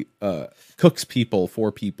apparently cooks people for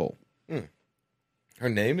people. Her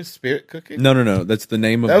name is Spirit Cooking? No. That's the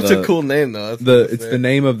name of That was a cool name, though. It's the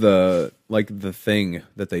name of the thing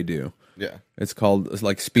that they do. Yeah. It's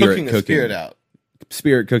like Spirit Cooking. Spirit out.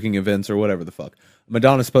 Spirit cooking events or whatever the fuck.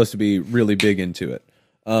 Madonna's supposed to be really big into it.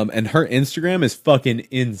 And her Instagram is fucking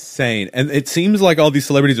insane. And it seems like all these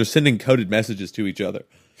celebrities are sending coded messages to each other.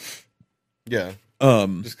 Yeah.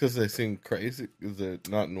 Just because they seem crazy? Is it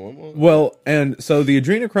not normal? Well, and so the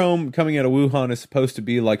adrenochrome coming out of Wuhan is supposed to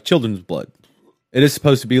be like children's blood. It is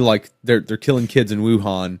supposed to be like they're killing kids in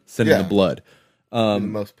Wuhan, sending the blood. The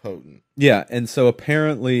most potent. Yeah, and so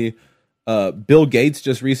apparently Bill Gates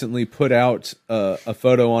just recently put out a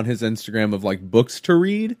photo on his Instagram of like books to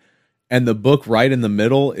read, and the book right in the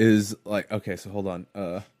middle is like, okay, so hold on.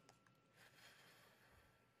 There's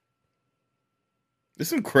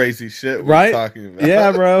some crazy shit we're talking about.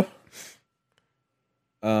 Yeah, bro.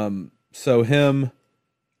 So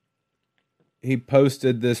he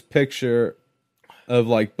posted this picture of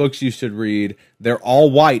like books you should read. They're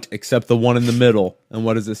all white except the one in the middle. And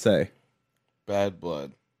what does it say? Bad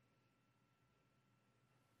blood.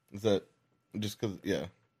 Is that just because? Yeah,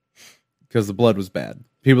 because the blood was bad.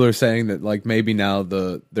 People are saying that like maybe now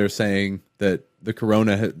they're saying that the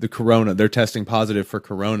corona they're testing positive for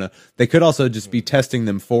corona. They could also just be testing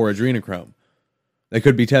them for adrenochrome. They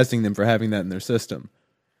could be testing them for having that in their system.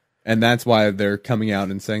 And that's why they're coming out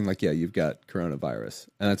and saying, like, yeah, you've got coronavirus.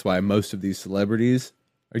 And that's why most of these celebrities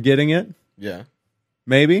are getting it. Yeah.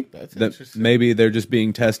 Maybe. That's interesting. Maybe they're just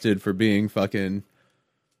being tested for being fucking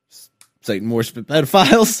Satan worship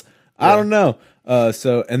pedophiles. Yeah. I don't know.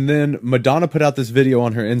 And then Madonna put out this video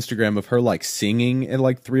on her Instagram of her, like, singing at,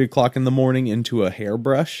 like, 3 o'clock in the morning into a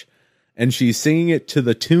hairbrush. And she's singing it to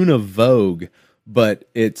the tune of Vogue. But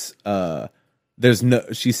it's,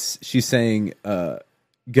 she's saying,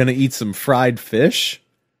 gonna eat some fried fish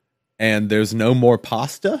and there's no more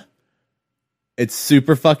pasta. It's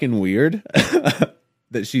super fucking weird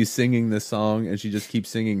that she's singing this song and she just keeps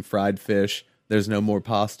singing fried fish. There's no more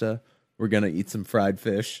pasta. We're gonna eat some fried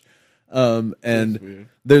fish. And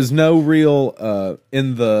there's no real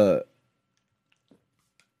in their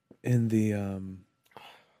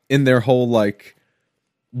whole like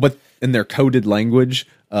what in their coded language,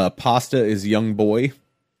 pasta is young boy.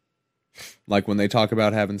 Like when they talk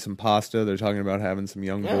about having some pasta, they're talking about having some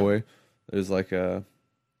young boy. There's like a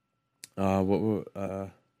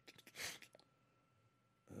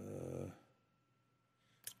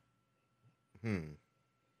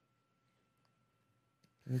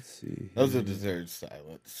let's see. That was a deserved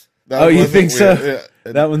silence. Oh, you think weird. So?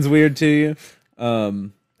 Yeah. That one's weird to you? I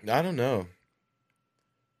don't know.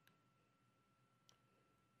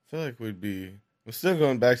 I feel like we're still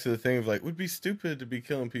going back to the thing of like, we'd be stupid to be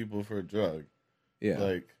killing people for a drug. Yeah.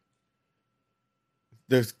 Like,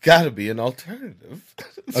 there's got to be an alternative.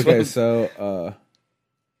 Okay, so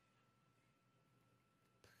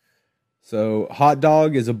hot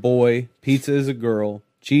dog is a boy, pizza is a girl,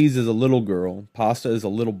 cheese is a little girl, pasta is a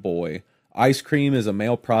little boy, ice cream is a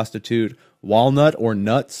male prostitute, walnut or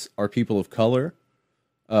nuts are people of color,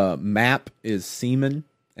 map is semen,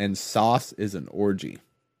 and sauce is an orgy.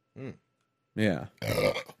 Yeah.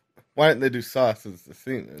 Why didn't they do sauce as the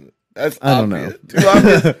semen? That's I don't obvious. know. Too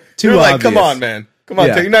obvious. Too You're obvious. Like, come on, man. Come on,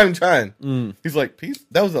 Yeah. you're not even trying. He's like,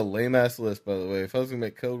 that was a lame ass list, by the way. If I was gonna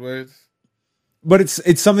make code words, but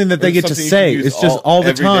it's something that they get to say. It's just all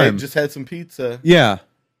the time. Just had some pizza. Yeah,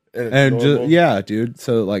 and yeah, dude.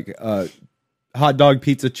 So like, hot dog,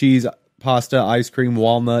 pizza, cheese, pasta, ice cream,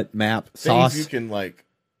 walnut, map, sauce. You can like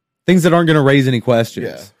things that aren't going to raise any questions.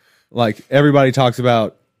 Yeah. Like everybody talks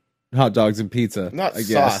about hot dogs and pizza. Not I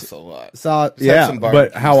guess. sauce a lot. Sauce, yeah.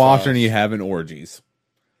 But how often are you having orgies?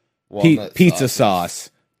 Pizza sauce,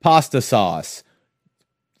 pasta sauce,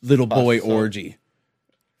 little boy orgy,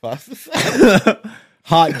 pasta sauce,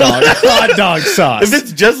 hot dog sauce. If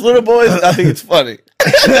it's just little boys, I think it's funny.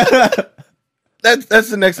 That's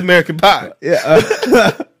the next American Pie.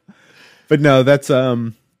 Yeah. But no, that's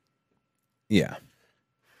yeah.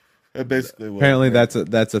 That basically was. Apparently that's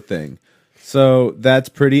a thing. So that's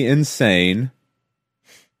pretty insane.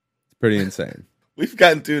 It's pretty insane. We've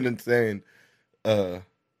gotten to an insane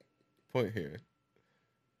point here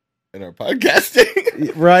in our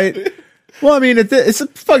podcasting. Right? Well, I mean, it's a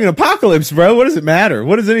fucking apocalypse, bro. What does it matter?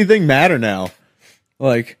 What does anything matter now?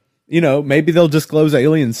 Like, maybe they'll disclose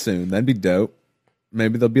aliens soon. That'd be dope.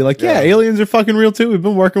 Maybe they'll be like, yeah, aliens are fucking real too. We've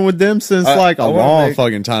been working with them since a long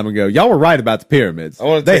fucking time ago. Y'all were right about the pyramids.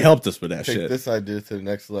 They helped us with that shit. Take this idea to the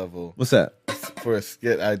next level. What's that? For a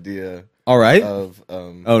skit idea. All right. Of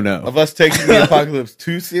oh no. Of us taking the apocalypse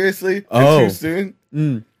too seriously and too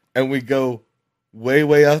soon. And we go way,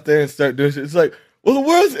 way out there and start doing shit. It's like, well, the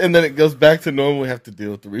world's, and then it goes back to normal. We have to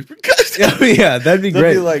deal with the repercussions. Yeah, that'd be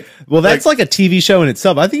great. That's like a TV show in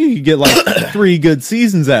itself. I think you could get like 3 good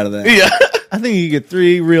seasons out of that. Yeah. I think you get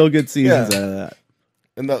 3 real good seasons out of that.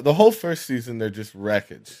 And the whole first season, they're just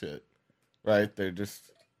wreckage shit, right? They're just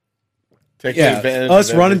taking advantage of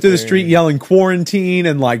us running through the street yelling quarantine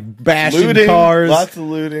and like bashing looting, cars. Lots of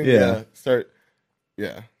looting. Yeah. They're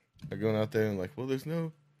going out there and like, well, there's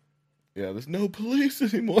no police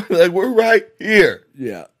anymore. Like, we're right here.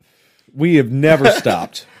 Yeah. We have never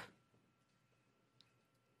stopped.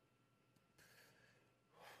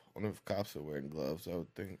 I wonder if cops are wearing gloves, I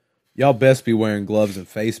would think. Y'all best be wearing gloves and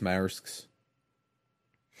face masks.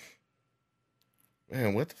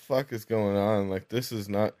 Man, what the fuck is going on? Like, this does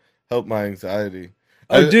not help my anxiety.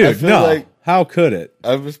 Dude, no. Like, how could it?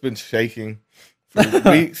 I've just been shaking for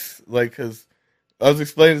weeks. Like, because I was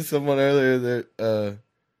explaining to someone earlier that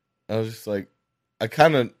I was just like, I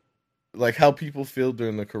kind of, like how people feel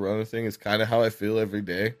during the corona thing is kind of how I feel every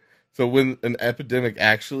day. So when an epidemic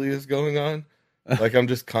actually is going on, like I'm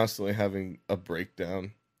just constantly having a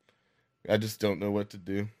breakdown. I just don't know what to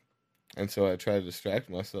do. And so I try to distract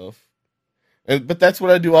myself. But that's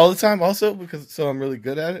what I do all the time also, so I'm really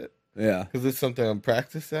good at it. Yeah. Because it's something I'm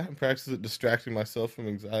practiced at. I'm practiced at distracting myself from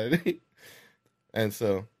anxiety. And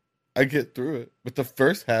so I get through it. But the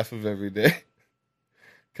first half of every day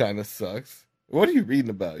kind of sucks. What are you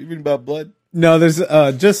reading about? You reading about blood? No, there's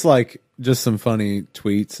just some funny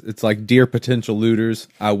tweets. It's like, dear potential looters,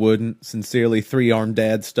 I wouldn't. Sincerely, 3-armed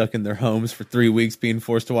dads stuck in their homes for 3 weeks being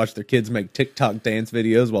forced to watch their kids make TikTok dance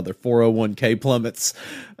videos while their 401k plummets.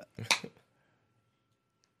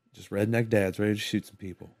 Just redneck dads ready to shoot some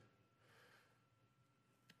people.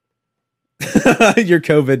 Your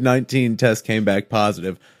COVID-19 test came back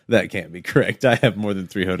positive. That can't be correct. I have more than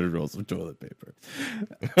 300 rolls of toilet paper.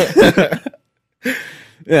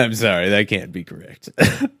 Yeah, I'm sorry. That can't be correct.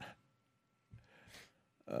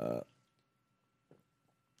 A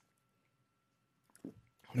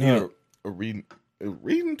reading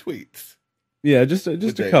tweets. Yeah, just a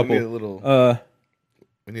couple. We need a little.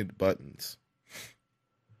 We need buttons.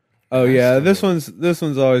 Oh yeah, this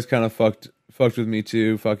one's always kind of fucked with me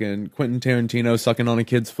too. Fucking Quentin Tarantino sucking on a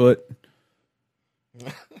kid's foot.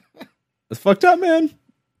 It's fucked up, man.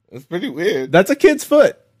 That's pretty weird. That's a kid's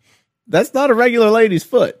foot. That's not a regular lady's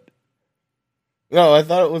foot. No, I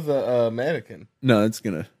thought it was a mannequin. No, it's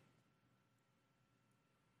gonna.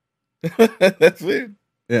 That's weird.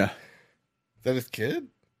 Yeah. Is that his kid?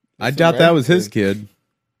 I doubt that was his kid.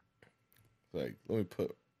 Like, let me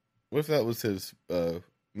put. What if that was his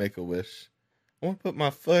Make-A-Wish? I want to put my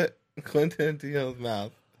foot in Quentin Tarantino's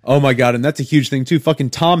mouth. Oh my god, and that's a huge thing too. Fucking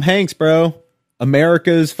Tom Hanks, bro.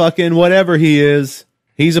 America's fucking whatever he is.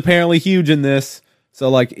 He's apparently huge in this. So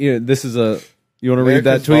like, this is a. You want to read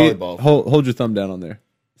that tweet? Hold your thumb down on there,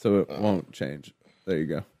 so it won't change. There you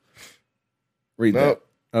go. Read that.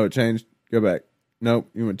 Oh, it changed. Go back. Nope,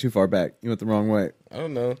 you went too far back. You went the wrong way. I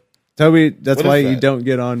don't know. Toby, that's why you don't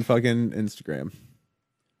get on fucking Instagram.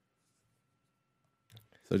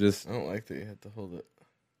 So just. I don't like that you have to hold it.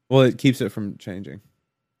 Well, it keeps it from changing.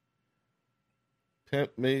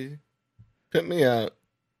 Pimp me out,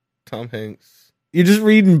 Tom Hanks. You're just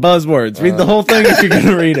reading buzzwords. Read the whole thing if you're going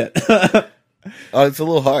to read it. Oh, it's a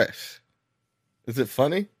little harsh. Is it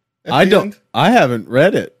funny? I haven't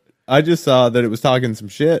read it. I just saw that it was talking some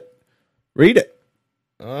shit. Read it.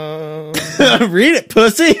 Read it,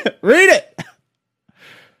 pussy. Read it.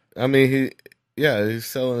 I mean, he's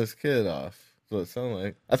selling his kid off. That's what it sounded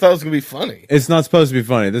like. I thought it was going to be funny. It's not supposed to be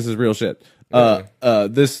funny. This is real shit.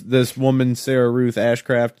 This woman, Sarah Ruth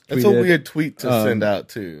Ashcraft, tweeted, that's a weird tweet to send out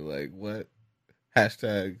too. Like, what?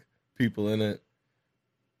 Hashtag people in it.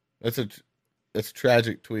 That's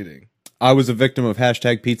tragic tweeting. I was a victim of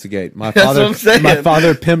hashtag Pizzagate. My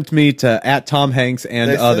father pimped me to at Tom Hanks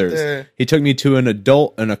and others. He took me to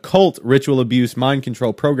an occult ritual abuse mind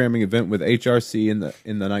control programming event with HRC in the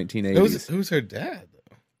 1980s. Who's her dad?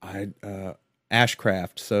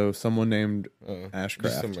 Ashcraft. So someone named Ashcraft.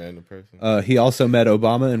 Just some random person. He also met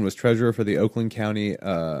Obama and was treasurer for the Oakland County,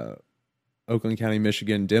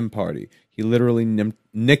 Michigan Dem Party. He literally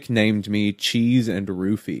nicknamed me Cheese and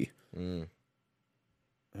Roofie. Mm.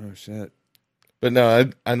 Oh shit! But no,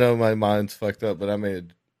 I know my mind's fucked up. But I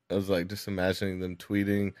was like just imagining them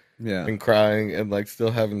tweeting, and crying, and like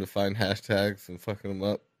still having to find hashtags and fucking them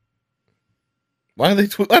up. Why do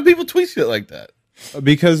people tweet shit like that?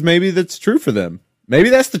 Because maybe that's true for them. Maybe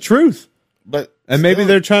that's the truth. Maybe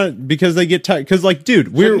they're trying because they get tired. Because like,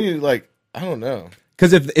 dude, I don't know.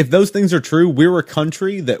 Because if those things are true, we're a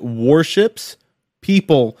country that worships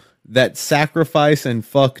people that sacrifice and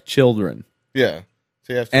fuck children. Yeah.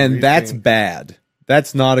 And that's bad.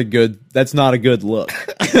 That's not a good look. We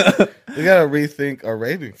gotta rethink our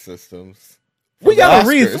rating systems. We gotta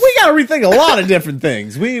rethink a lot of different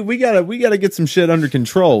things. We gotta get some shit under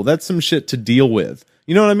control. That's some shit to deal with.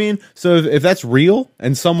 You know what I mean? So if that's real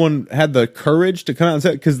and someone had the courage to come out and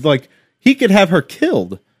say, because like he could have her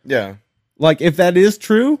killed. Yeah. Like if that is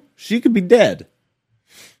true, she could be dead.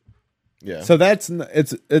 Yeah. So it's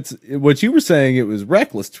what you were saying. It was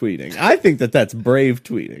reckless tweeting. I think that's brave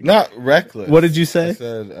tweeting. Not reckless. What did you say? I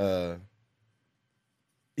said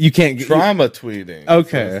you can't get trauma tweeting.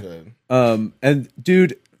 Okay. And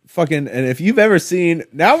dude, fucking, and if you've ever seen,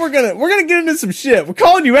 now we're gonna get into some shit. We're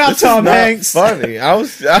calling you out, this Tom Hanks. Funny.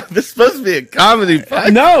 This is supposed to be a comedy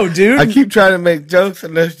podcast. No, dude. I keep trying to make jokes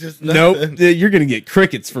and there's just nothing. Nope. You're gonna get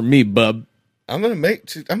crickets from me, bub. I'm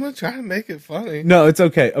gonna try to make it funny. No, it's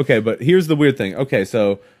okay. Okay, but here's the weird thing. Okay,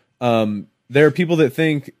 so there are people that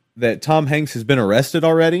think that Tom Hanks has been arrested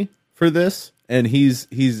already for this, and he's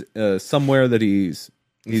somewhere that he's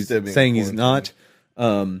saying he's not.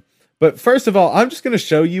 But first of all, I'm just going to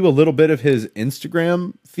show you a little bit of his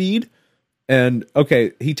Instagram feed, and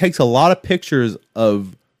okay, he takes a lot of pictures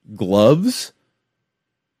of gloves,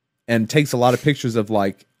 and takes a lot of pictures of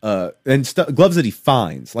like. Gloves that he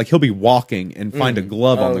finds, like he'll be walking and find a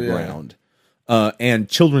glove on the ground, and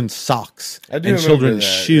children's socks and children's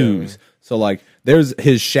shoes. Yeah. So like, there's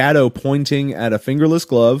his shadow pointing at a fingerless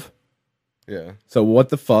glove. Yeah. So what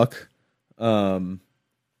the fuck? A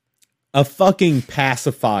fucking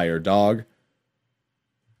pacifier, dog.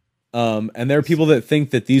 And there are people that think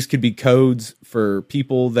that these could be codes for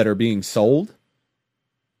people that are being sold.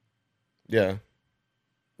 Yeah.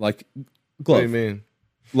 Like glove. What do you mean?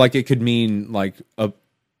 Like it could mean like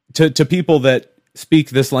to people that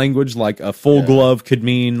speak this language, like a full glove could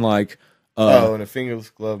mean like and a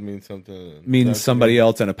fingerless glove means something. Means somebody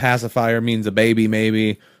else, and a pacifier means a baby,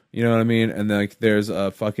 maybe. You know what I mean? And like there's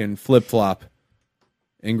a fucking flip flop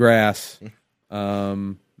in grass.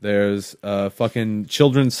 There's fucking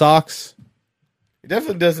children's socks. It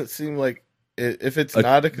definitely doesn't seem like if it's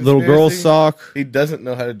not a conspiracy, little girl sock. He doesn't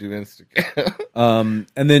know how to do Instagram.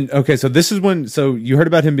 And then okay, so this is when. So you heard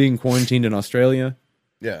about him being quarantined in Australia?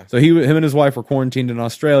 Yeah. So him and his wife were quarantined in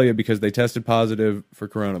Australia because they tested positive for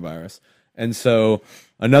coronavirus. And so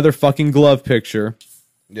another fucking glove picture.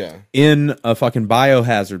 Yeah. In a fucking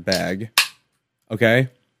biohazard bag. Okay.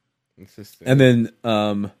 And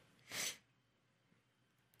then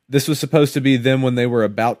this was supposed to be them when they were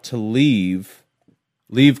about to leave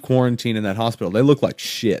quarantine in that hospital. They look like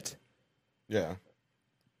shit. Yeah.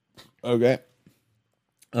 Okay.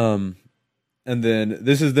 And then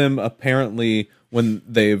this is them apparently when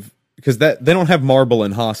because they don't have marble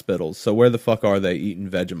in hospitals. So where the fuck are they eating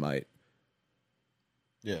Vegemite?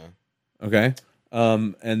 Yeah. Okay.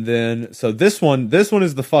 And then so this one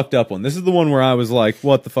is the fucked up one. This is the one where I was like,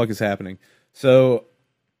 what the fuck is happening? So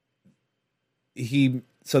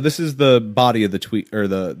this is the body of the tweet or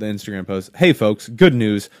the Instagram post. Hey folks, good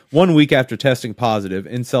news. 1 week after testing positive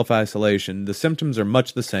in self-isolation, the symptoms are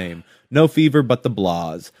much the same. No fever but the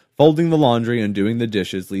blahs. Folding the laundry and doing the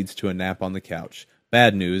dishes leads to a nap on the couch.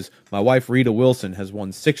 Bad news. My wife Rita Wilson has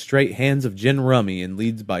won 6 straight hands of gin rummy and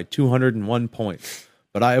leads by 201 points.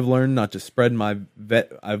 But I have learned not to spread my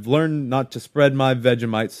Vegemite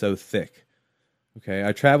so thick. Okay,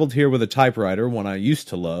 I traveled here with a typewriter, one I used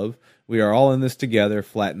to love. We are all in this together.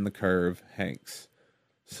 Flatten the curve, Hanks.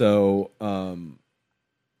 So, folding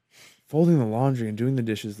the laundry and doing the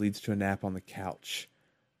dishes leads to a nap on the couch.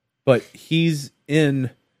 But he's in.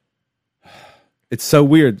 It's so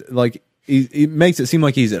weird. Like it makes it seem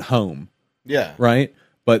like he's at home. Yeah. Right.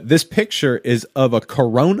 But this picture is of a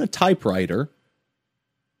Corona typewriter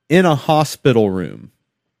in a hospital room.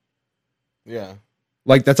 Yeah.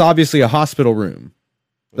 Like, that's obviously a hospital room.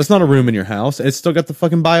 That's not a room in your house. It's still got the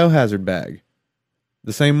fucking biohazard bag.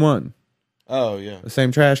 The same one. Oh, yeah. The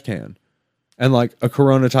same trash can. And, like, a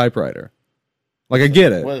Corona typewriter. Like, I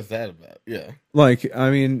get it. What is that about? Yeah. Like, I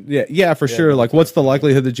mean, yeah, for sure. Like, what's the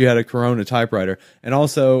likelihood that you had a Corona typewriter? And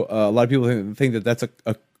also, a lot of people think that that's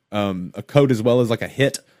a code as well as, like, a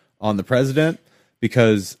hit on the president.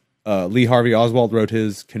 Because Lee Harvey Oswald wrote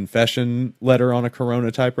his confession letter on a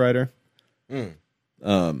Corona typewriter.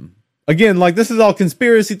 Again, like, this is all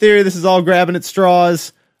conspiracy theory. This is all grabbing at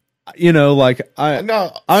straws. You know, like, some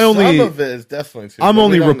of it is definitely true, I'm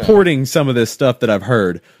only reporting some of this stuff that I've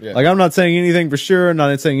heard. Yeah. Like, I'm not saying anything for sure. I'm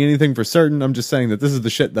not saying anything for certain. I'm just saying that this is the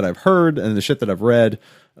shit that I've heard and the shit that I've read.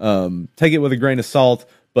 Take it with a grain of salt.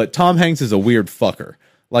 But Tom Hanks is a weird fucker.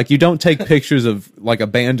 Like, you don't take pictures of, like,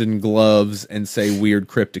 abandoned gloves and say weird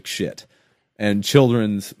cryptic shit. And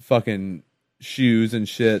children's fucking shoes and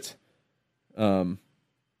shit.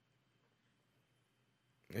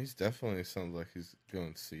 He's definitely sounds like he's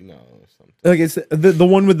going senile or something. Like, it's the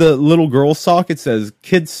one with the little girl sock. It says,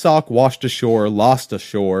 "Kid's sock washed ashore, lost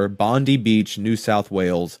ashore, Bondi Beach, New South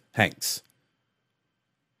Wales, Hanks."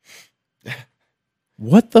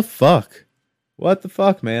 What the fuck? What the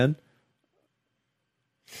fuck, man?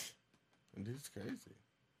 Dude's crazy.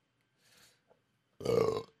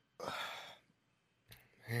 Oh.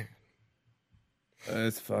 Man.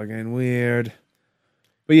 It's fucking weird.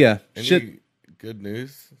 But yeah, shit. Good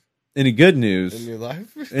news? Any good news? In your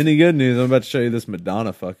life? Any good news? I'm about to show you this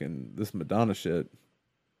Madonna shit.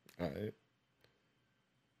 Alright.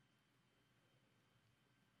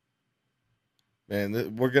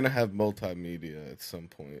 Man, we're gonna have multimedia at some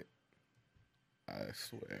point. I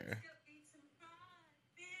swear.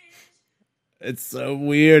 It's so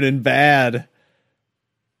weird and bad.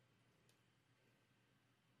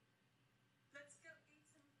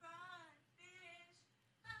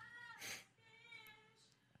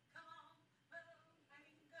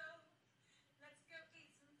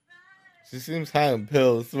 She seems high on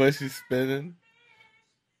pills the way she's spinning.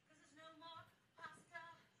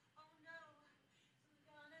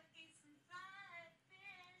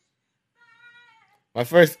 My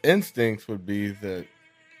first instinct would be that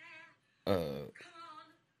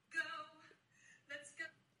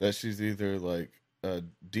that she's either like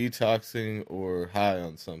detoxing or high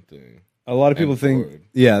on something. A lot of people think,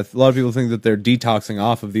 a lot of people think that they're detoxing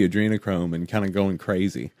off of the adrenochrome and kind of going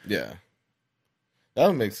crazy. Yeah. That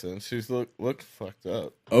would make sense. She's look fucked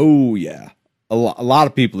up. Oh yeah, a lot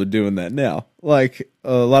of people are doing that now. Like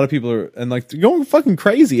a lot of people are going fucking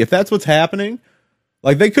crazy. If that's what's happening,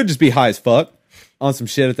 like they could just be high as fuck on some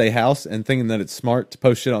shit at their house and thinking that it's smart to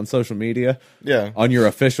post shit on social media. Yeah, on your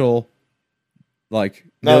official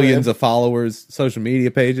millions of followers social media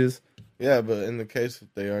pages. Yeah, but in the case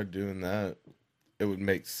that they are doing that, it would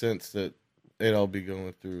make sense that they'd all be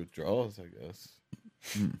going through withdrawals. I guess.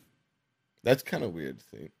 That's kind of weird to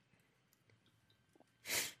think.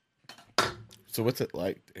 So what's it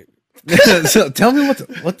like, David? So tell me what's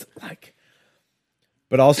it like.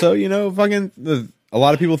 But also, fucking a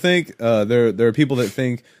lot of people think there are people that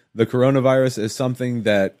think the coronavirus is something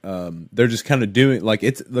that they're just kind of doing. Like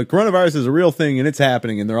the coronavirus is a real thing and it's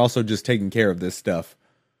happening, and they're also just taking care of this stuff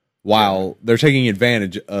while they're taking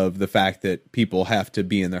advantage of the fact that people have to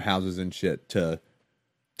be in their houses and shit to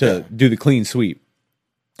do the clean sweep.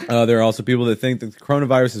 There are also people that think that the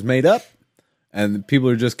coronavirus is made up and people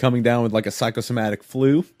are just coming down with like a psychosomatic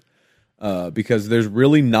flu because there's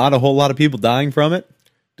really not a whole lot of people dying from it.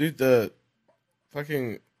 Dude, the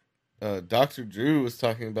fucking Dr. Drew was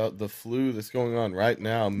talking about the flu that's going on right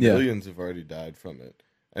now. Millions have already died from it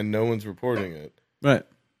and no one's reporting it. Right.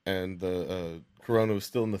 And the corona was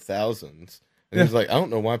still in the thousands. And he was like, I don't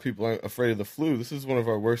know why people aren't afraid of the flu. This is one of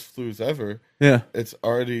our worst flus ever. Yeah. It's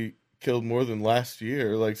already killed more than last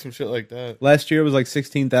year, like some shit like that. Last year was like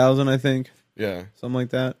 16,000, I think. Yeah, something like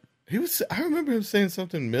that. I remember him saying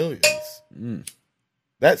something millions.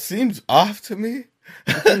 That seems off to me.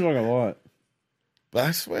 That seems like a lot, but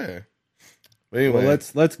I swear. But anyway, well,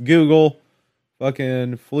 let's Google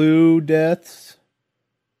fucking flu deaths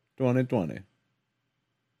 2020.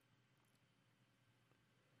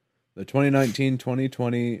 The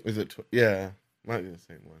 2019-2020. Is it? Yeah, might be the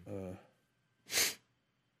same one.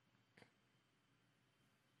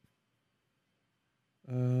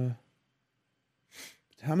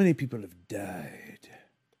 How many people have died?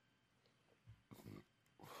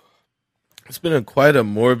 It's been quite a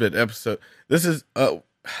morbid episode. This is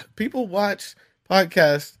people watch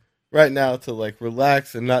podcasts right now to like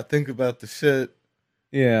relax and not think about the shit.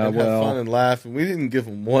 Yeah, and have fun and laugh, and we didn't give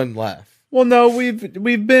them one laugh. Well, no,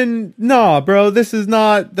 we've been bro. That's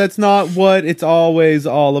not what it's always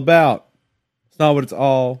all about. It's not what it's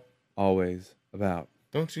always about.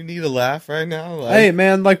 Don't you need a laugh right now? Hey,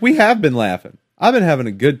 man, like we have been laughing. I've been having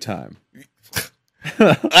a good time.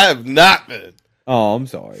 I have not been. Oh, I'm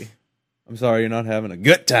sorry. I'm sorry you're not having a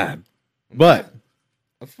good time. But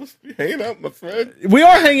I'm supposed to be hanging out, my friend. We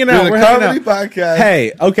are hanging out. We're a comedy podcast.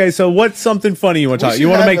 Hey, okay, so what's something funny you want to talk? You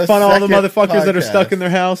want to make fun of all the motherfuckers that are stuck in their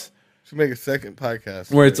house? Should make a second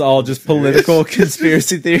podcast where it's all just political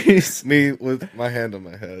conspiracy theories. Me with my hand on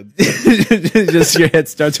my head. Just your head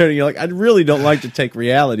starts hurting. You're like, I really don't like to take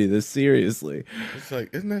reality this seriously. It's like,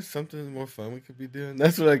 isn't there something more fun we could be doing?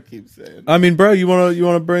 That's what I keep saying. I mean, bro, you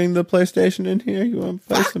wanna bring the PlayStation in here? You want to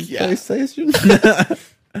play some PlayStation?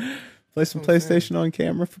 Play some PlayStation on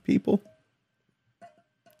camera for people.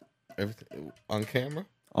 Everything on camera.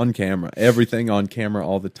 On camera, everything on camera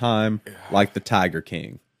all the time, like the Tiger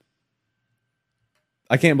King.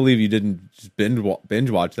 I can't believe you didn't just binge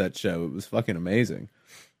watch that show. It was fucking amazing.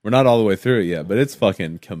 We're not all the way through it yet, but it's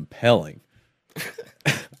fucking compelling.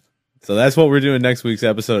 So that's what we're doing next week's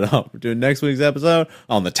episode on. We're doing next week's episode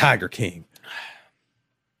on the Tiger King.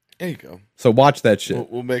 There you go. So watch that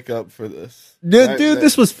shit. We'll make up for this. Dude,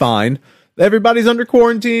 this was fine. Everybody's under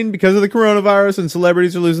quarantine because of the coronavirus, and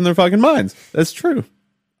celebrities are losing their fucking minds. That's true.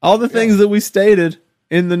 All the things that we stated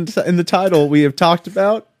in the title we have talked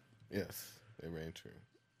about. Yes. True.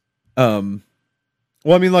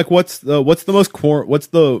 Well, I mean, like, what's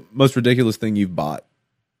the most ridiculous thing you've bought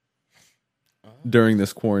during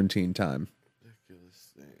this quarantine time? Ridiculous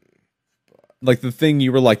thing. Like the thing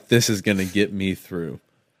you were like, this is gonna get me through.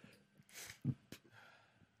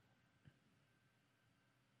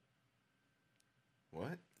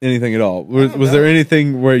 What? Anything at all? Was there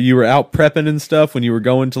anything where you were out prepping and stuff when you were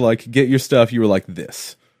going to like get your stuff? You were like,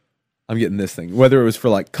 this, I'm getting this thing. Whether it was for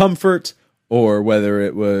like comfort. Or whether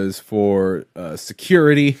it was for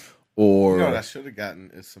security, or... You know what I should have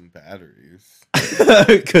gotten is some batteries.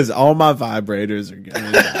 Because all my vibrators are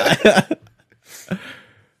going to die.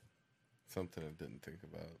 Something I didn't think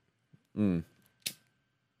about.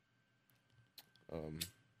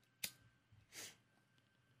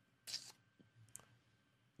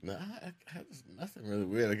 No, I had nothing really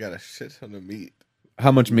weird. I got a shit ton of meat.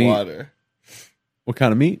 How much meat? Water. What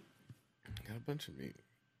kind of meat? I got a bunch of meat.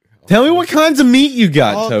 Tell me what kinds of meat you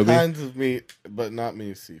got, Toby. All kinds of meat, but not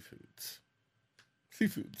many seafoods.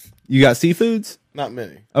 You got seafoods? Not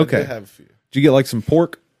many. Okay. I did have a few. Did you get like some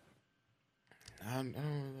pork? I don't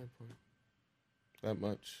really like pork that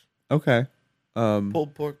much. Okay.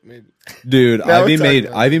 Pulled pork, maybe. Dude,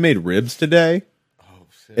 Ivy made ribs today. Oh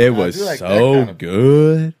shit! It was so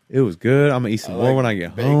good. It was good. I'm gonna eat some more when I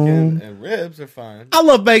get home. Bacon and ribs are fine. I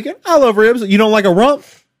love bacon. I love ribs. You don't like a rump?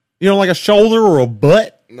 You don't like a shoulder or a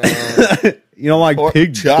butt? No. You don't like pork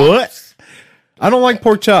pig chops. butt? I don't like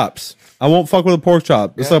pork chops. I won't fuck with a pork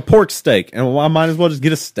chop. It's a pork steak, and I might as well just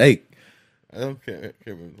get a steak. I don't care.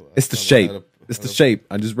 It's the shape. It's the shape.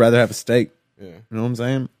 I'd just rather have a steak. Yeah. You know what I'm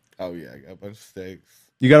saying? Oh yeah, I got a bunch of steaks.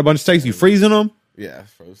 You got a bunch of steaks? You freezing them? Yeah,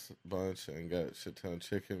 froze a bunch and got a shit ton of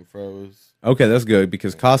chicken froze. Okay, that's good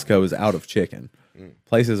because Costco is out of chicken.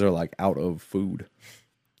 Places are like out of food.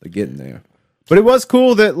 They're getting there. But it was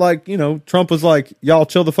cool that, like, you know, Trump was like, y'all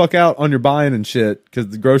chill the fuck out on your buying and shit because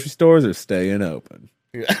the grocery stores are staying open.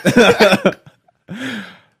 Yeah.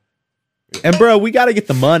 And, bro, we got to get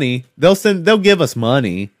the money. They'll give us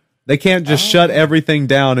money. They can't just shut everything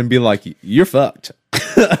down and be like, you're fucked.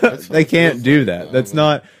 They can't do that. That's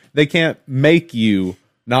not, they can't make you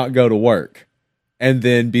not go to work and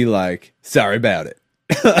then be like, sorry about it.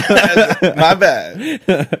 My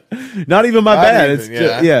bad. Not even my bad. It's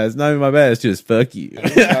it's not even my bad. It's just fuck you.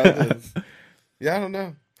 Yeah, I don't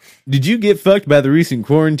know. Did you get fucked by the recent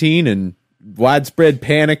quarantine and widespread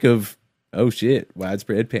panic of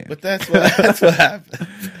widespread panic? But that's what happened.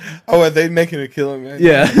 Oh, are they making a killing, man?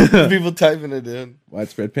 Yeah. People typing it in.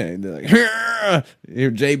 Widespread panic. They're like,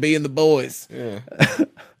 here JB and the boys. Yeah.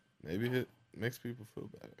 Maybe it makes people feel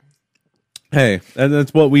better. Hey, and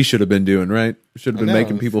that's what we should have been doing, right? We should have been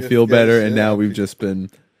making people feel better, and now we've just been,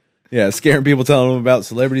 scaring people, telling them about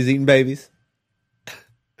celebrities eating babies.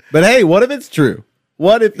 But hey, what if it's true?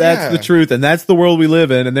 What if that's the truth, and that's the world we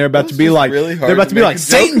live in, and they're about to be like,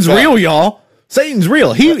 Satan's real, y'all. Satan's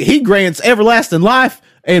real. He grants everlasting life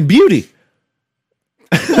and beauty.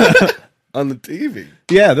 On the TV.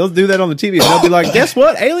 Yeah, they'll do that on the TV, and they'll be like, guess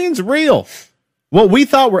what? Aliens real. What we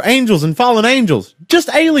thought were angels and fallen angels,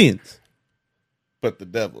 just aliens. But the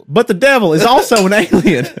devil. But the devil is also an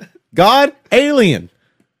alien. God, alien.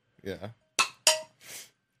 Yeah.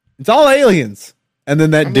 It's all aliens. And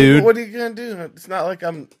then that dude. What are you gonna do? It's not like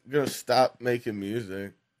I'm gonna stop making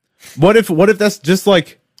music. What if that's just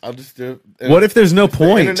like? I'll just do it. What if there's no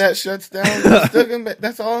point? The internet shuts down. I'm still gonna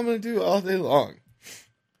that's all I'm gonna do all day long.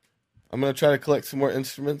 I'm gonna try to collect some more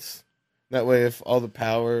instruments. That way, if all the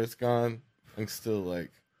power is gone, I can still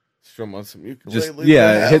like strum on some ukulele.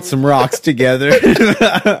 Just hit some rocks together.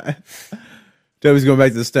 Toby's going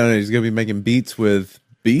back to the Stone Age. He's gonna be making beats with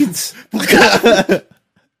beats.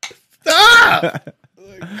 Stop!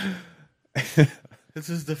 This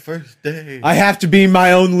is the first day. I have to be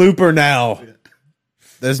my own looper now.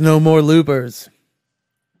 There's no more loopers.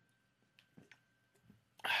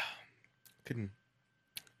 Can,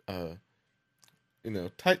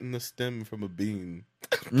 tighten the stem from a bean.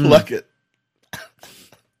 Pluck it.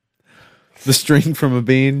 The string from a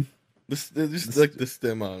bean. Just like the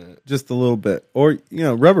stem on it. Just a little bit. Or,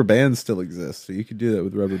 rubber bands still exist, so you could do that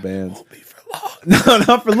with rubber bands. Won't be for long. No,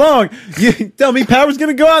 not for long. You tell me power's going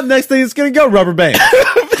to go out, next thing it's going to go rubber band.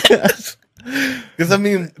 Because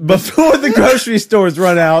before the grocery stores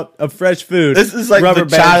run out of fresh food, this is like rubber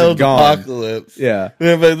the child apocalypse. Yeah,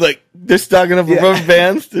 like they're stocking up rubber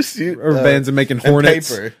bands to shoot rubber bands and making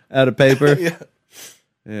hornets out of paper.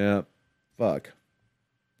 Yeah. Fuck.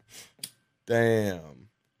 Damn.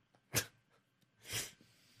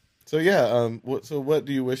 So yeah, what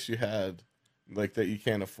do you wish you had, like that you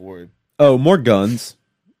can't afford? Oh, more guns.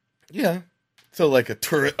 Yeah. So like a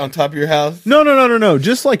turret on top of your house? No.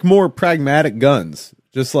 Just like more pragmatic guns.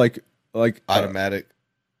 Just like automatic.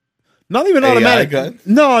 Not even automatic guns?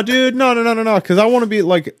 No, dude. No. Because I want to be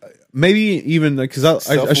like maybe even because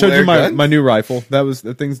I showed you my new rifle.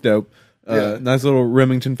 That thing's dope. Nice little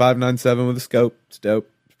Remington 5.97 with a scope. It's dope.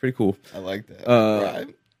 It's pretty cool. I like that.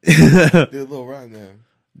 Rhyme. Did a little rhyme there.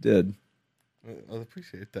 Did. I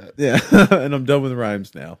appreciate that. Yeah, and I'm done with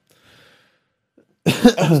rhymes now.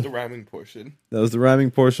 That was the rhyming portion. That was the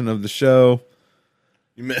rhyming portion of the show.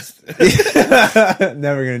 You missed it.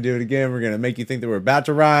 Never going to do it again. We're going to make you think that we're about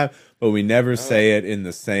to rhyme, but we never say it in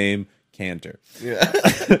the same canter. Yeah.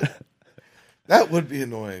 That would be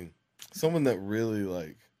annoying. Someone that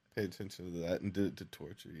really paid attention to that and did it to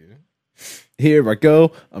torture you. Here I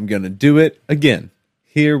go. I'm going to do it again.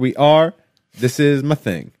 Here we are. This is my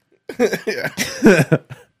thing. Yeah.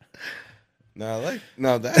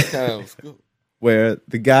 That kind of was cool. Where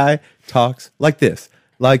the guy talks like this,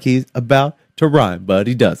 like he's about to rhyme, but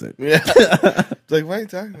he doesn't. Yeah. It's like, why are you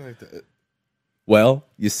talking like that? Well,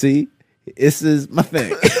 you see, this is my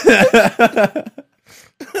thing.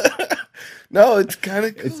 No, it's kind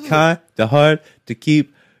of cool. It's kind of hard to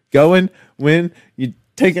keep going when you're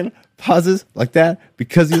taking pauses like that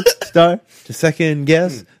because you start to second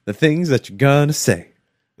guess the things that you're gonna say.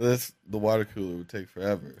 The water cooler would take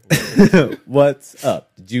forever. What's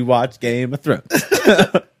up? Did you watch Game of Thrones?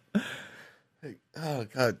 Oh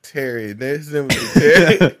God, Terry. There's him with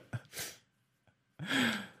Terry.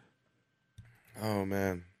 Oh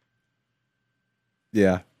man.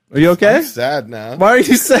 Yeah. Are you okay? I'm sad now. Why are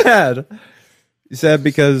you sad? You sad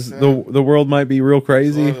because the world might be real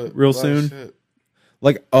crazy real soon?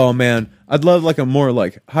 Like, oh man, I'd love a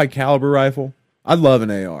more high caliber rifle. I'd love an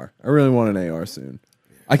AR. I really want an AR soon.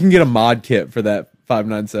 I can get a mod kit for that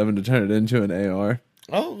 5.97 to turn it into an AR.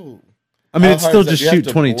 Oh. I mean, it's still just shoot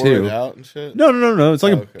 22. No. It's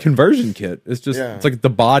like a conversion kit. It's just it's like the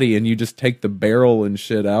body, and you just take the barrel and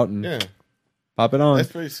shit out and pop it on. That's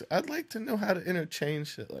pretty. I'd like to know how to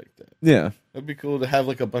interchange shit like that. Yeah, that'd be cool to have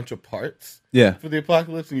a bunch of parts. Yeah, for the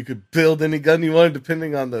apocalypse, and you could build any gun you wanted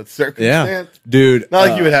depending on the circumstance. Yeah, dude. Not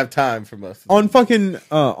like you would have time from us. On fucking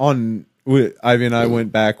Ivy and I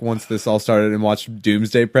went back once this all started and watched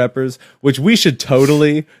Doomsday Preppers, which we should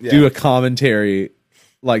totally do a commentary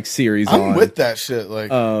series on. I'm with that shit.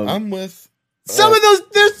 I'm with some of those.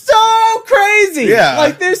 They're so crazy.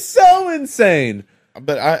 Yeah, they're so insane.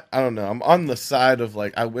 But I don't know. I'm on the side of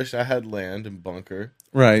I wish I had land and bunker.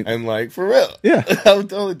 Right. And for real. Yeah. I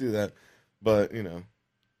would totally do that. But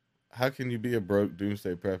how can you be a broke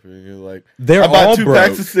doomsday prepper and you're like, they're I bought all 2 broke.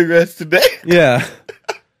 packs of cigarettes today? Yeah.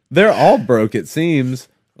 They're all broke, it seems.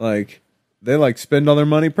 They spend all their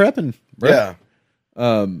money prepping. Right?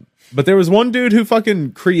 Yeah. But there was one dude who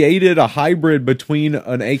fucking created a hybrid between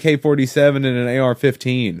an AK-47 and an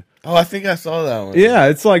AR-15. Oh, I think I saw that one. Yeah,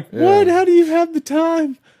 it's what? How do you have the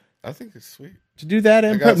time? I think it's sweet. To do that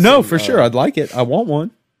and prep? No, for sure. I'd like it. I want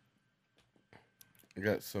one. I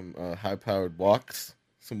got some high-powered walks,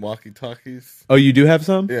 some walkie-talkies. Oh, you do have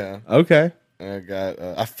some? Yeah. Okay. And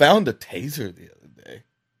I found a taser the other day.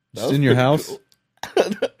 Just in your house? Cool.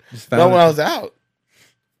 No, when I was out.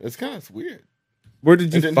 It's kind of weird. Where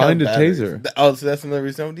did you find a taser? Oh, so that's another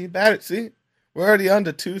reason I don't need batteries. See? We're already on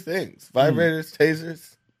to 2 things: vibrators,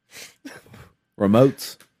 tasers,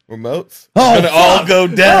 remotes. Oh, gonna all go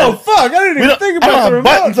down. Oh fuck! I didn't even think about the remote.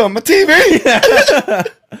 Buttons on my TV.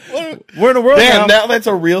 We're in a world now that's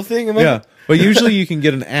a real thing. Yeah, but usually you can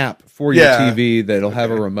get an app for your TV that'll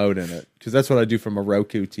have a remote in it. Because that's what I do from a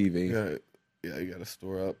Roku TV. Yeah, you got to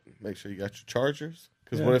store up. Make sure you got your chargers.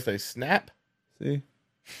 Because what if they snap? See.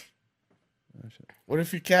 What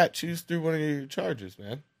if your cat chews through one of your chargers,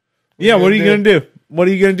 man? What are you gonna do? What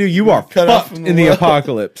are you gonna do? You are fucked in the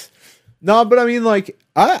apocalypse. No, but I mean, like,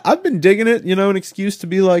 I've been digging it. You know, an excuse to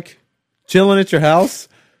be like chilling at your house.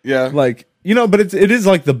 Yeah, like but it is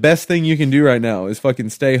like the best thing you can do right now is fucking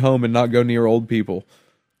stay home and not go near old people.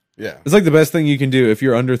 Yeah, it's like the best thing you can do if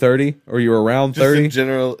you're under 30 or you're around 30. Just in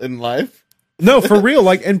general in life. No, for real.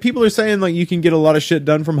 Like, and people are saying like you can get a lot of shit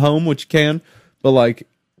done from home, which you can, but like,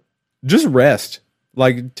 just rest.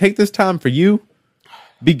 Like, take this time for you.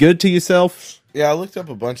 Be good to yourself. Yeah, I looked up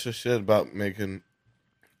a bunch of shit about making,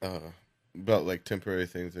 about like temporary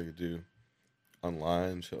things they could do online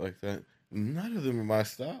and shit like that. None of them are my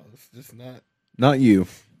style. It's just not. Not you.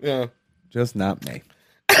 Yeah. Just not me.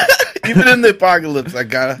 Even in the apocalypse, I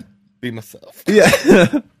gotta be myself.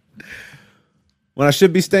 Yeah. When I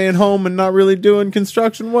should be staying home and not really doing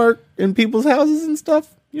construction work in people's houses and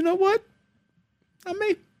stuff, you know what? Not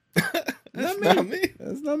me. That's not me.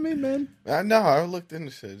 That's not me, man. I know. I looked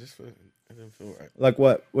into shit. It didn't feel right. Like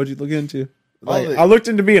what? What'd you look into? Like, I looked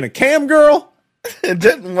into being a cam girl. It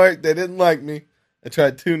didn't work. They didn't like me. I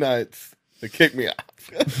tried 2 nights. They kicked me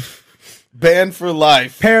off. Banned for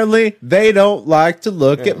life. Apparently, they don't like to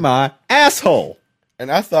look at my asshole.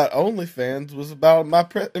 And I thought OnlyFans was about my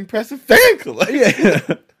impressive fan collection. Yeah.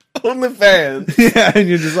 OnlyFans. Yeah, and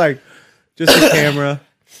you're just like, just a camera,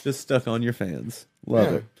 just stuck on your fans.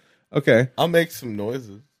 Love it. Okay. I'll make some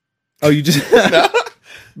noises. Oh, you just...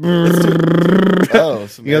 Oh,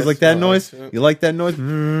 you guys like that noise? Shit. You like that noise?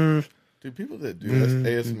 Dude, people that do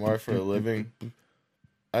this ASMR for a living,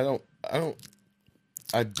 I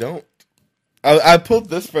pulled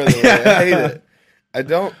this further away. I hate it. I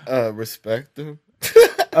don't respect them.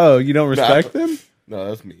 Oh, you don't respect them? No,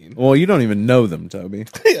 that's mean. Well, you don't even know them, Toby.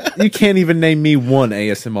 Yeah. You can't even name me one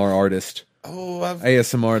ASMR artist. Oh,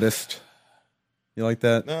 ASMR artist. You like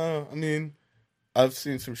that? No, I mean, I've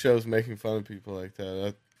seen some shows making fun of people like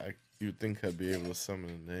that. You'd think I'd be able to summon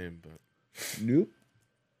a name, but nope.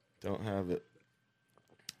 Don't have it.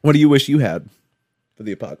 What do you wish you had for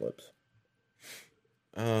the apocalypse?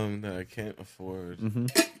 That I can't afford. Mm-hmm.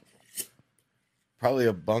 Probably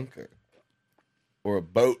a bunker or a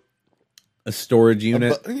boat, a storage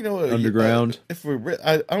unit. You know what? Underground. If we're,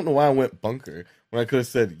 I don't know why I went bunker when I could have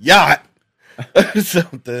said yacht or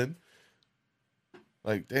something.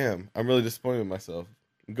 Like, damn, I'm really disappointed in myself.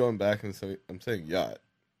 I'm going back and I'm saying yacht.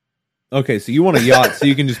 Okay, so you want a yacht so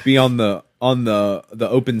you can just be on the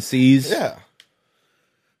open seas? Yeah,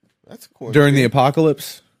 that's cool. During the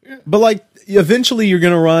apocalypse. Yeah. But like, eventually you're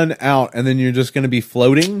gonna run out, and then you're just gonna be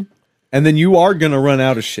floating, and then you are gonna run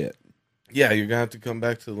out of shit. Yeah, you're gonna have to come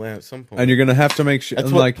back to the land at some point, and you're gonna have to make sure.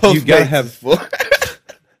 That's like what you gotta have.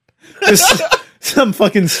 Just some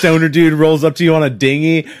fucking stoner dude rolls up to you on a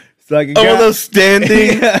dinghy. It's like one of those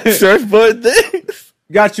standing surfboard things.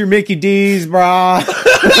 Got your Mickey D's, brah.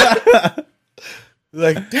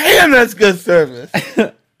 Like, damn, that's good service.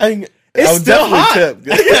 It's still hot.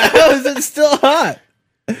 How is it still hot?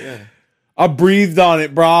 Yeah. I breathed on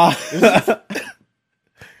it, brah.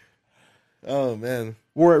 Oh, man.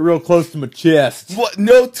 Wore it real close to my chest. What?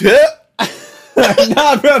 No tip?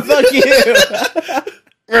 Nah, bro, fuck you.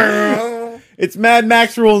 It's Mad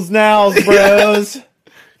Max rules now, bros.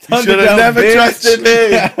 You should have never trusted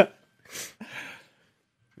me.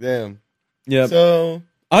 Damn. Yeah. So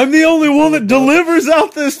I'm the only one that delivers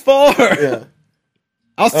out this far. Yeah.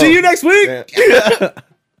 I'll see you next week.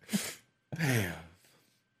 Damn.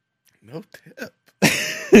 No tip.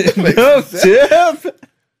 No tip.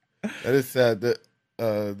 That is sad. That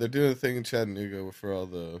they're doing a thing in Chattanooga for all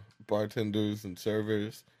the bartenders and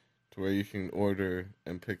servers, to where you can order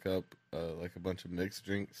and pick up like a bunch of mixed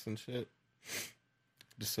drinks and shit.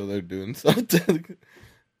 Just so they're doing something.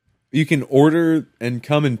 You can order and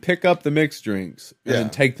come and pick up the mixed drinks and then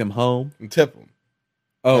take them home and tip them.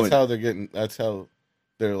 Oh, that's how they're getting. That's how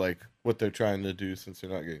they're like what they're trying to do since they're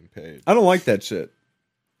not getting paid. I don't like that shit.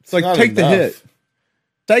 It's like take the hit.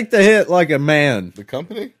 Take the hit like a man. The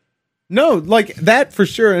company? No, like that for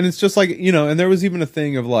sure. And it's just like, you know, and there was even a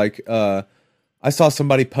thing of like, I saw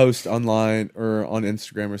somebody post online or on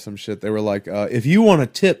Instagram or some shit. They were like, if you want to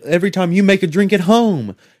tip every time you make a drink at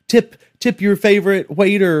home, tip your favorite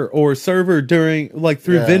waiter or server during like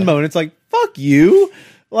through Venmo. And it's like, fuck you.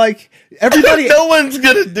 Like everybody, no one's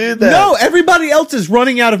gonna do that. No, everybody else is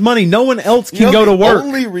running out of money. No one else can go to work. The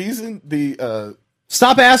only reason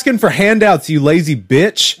stop asking for handouts, you lazy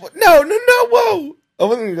bitch. No, whoa! I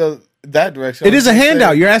wasn't gonna go that direction. It is a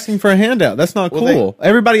handout. You're asking for a handout. That's not cool.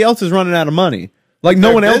 Everybody else is running out of money. Like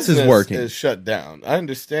no one else is working. Is shut down. I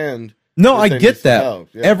understand. No, I get that.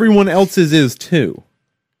 Yeah. Everyone else's is too.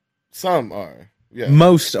 Some are. Yeah.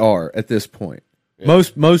 Most are at this point. Yeah.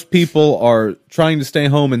 Most people are trying to stay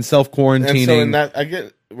home and self-quarantining. And so in that, I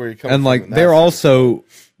get where you're coming from. And like they're also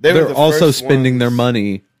spending their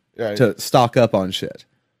money to stock up on shit.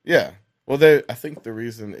 Yeah. Well, I think the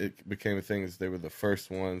reason it became a thing is they were the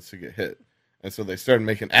first ones to get hit, and so they started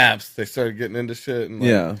making apps. They started getting into shit,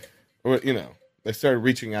 and they started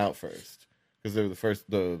reaching out first because they were the first.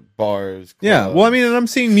 The bars. Clubs. Yeah. Well, I mean, and I'm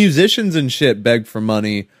seeing musicians and shit beg for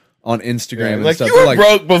money on Instagram and like stuff. You were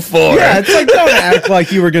broke before. Yeah, it's like don't act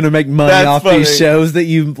like you were going to make money off these shows that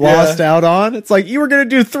you lost out on. It's like you were going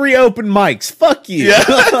to do 3 open mics. Fuck you. Yeah.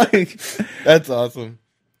 That's awesome.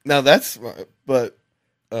 Now that's but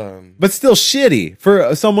still shitty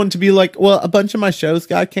for someone to be like, well, a bunch of my shows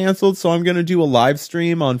got canceled, so I'm going to do a live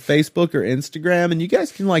stream on Facebook or Instagram, and you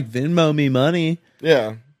guys can like Venmo me money.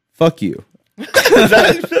 Yeah. Fuck you.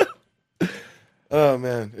 Oh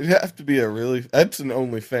man, it'd have to be that's an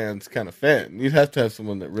OnlyFans kind of fan. You'd have to have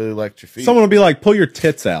someone that really liked your feet. Someone will be like, pull your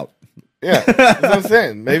tits out. Yeah, that's what I'm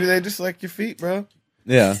saying. Maybe they just like your feet, bro.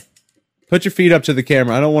 Yeah. Put your feet up to the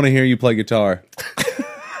camera. I don't want to hear you play guitar.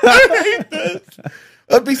 I hate this.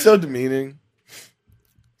 That'd be so demeaning.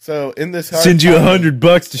 So in this hard send you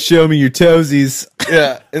 $100 to show me your toesies.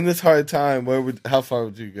 Yeah, in this hard time, how far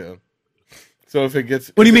would you go? So if it gets,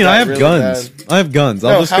 what do you mean? I have really guns. Bad, I have guns.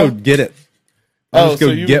 I'll just go get it. I'll just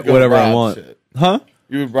go get whatever I want. Shit. Huh?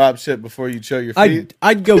 You would rob shit before you show your feet?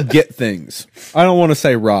 I'd go get things. I don't want to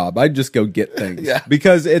say rob. I'd just go get things. Yeah.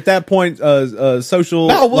 Because at that point,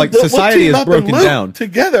 society is broken down.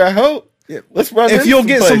 Together, I hope. Yeah. Let's run if you'll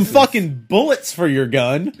get some fucking bullets for your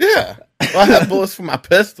gun. Yeah. Well, I have bullets for my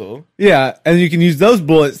pistol. Yeah, and you can use those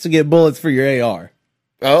bullets to get bullets for your AR.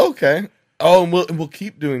 Oh, okay. Oh, and we'll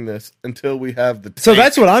keep doing this until we have the tank. So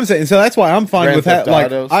that's what I'm saying. So that's why I'm fine with that.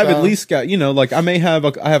 Like I've at least got, like I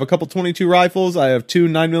have a couple 22 rifles, I have 2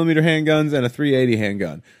 9mm handguns and a 380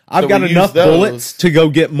 handgun. I've got enough bullets to go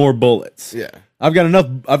get more bullets. Yeah. I've got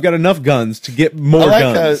enough guns to get more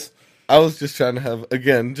guns. I was just trying to have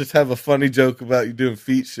a funny joke about you doing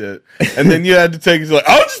feet shit. And then you had to take it like,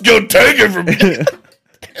 I'll just go take it from you.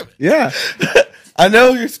 Yeah. I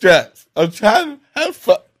know you're stressed. I'm trying to have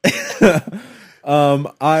fun.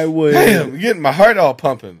 I would. Damn, you're getting my heart all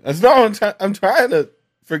pumping. That's not what I'm trying to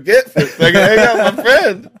forget for a second. Hang out with my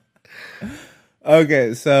friend.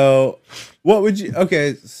 Okay, so what would you?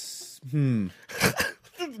 Okay, none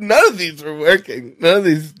of these are working. None of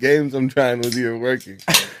these games I'm trying with you are working.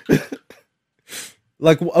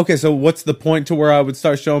 Like, okay, so what's the point to where I would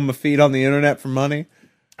start showing my feet on the internet for money?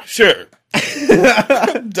 Sure.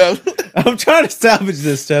 I'm trying to salvage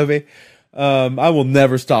this, Toby. I will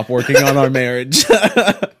never stop working on our marriage.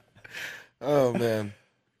 Oh man.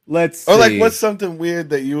 Let's see. Or like what's something weird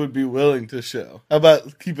that you would be willing to show? How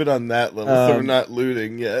about keep it on that level so we're not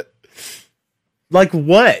looting yet? Like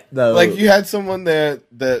what though? Like you had someone there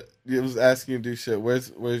that was asking you to do shit.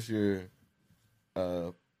 Where's your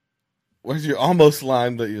almost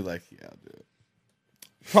line that you're like, yeah, I'll do it.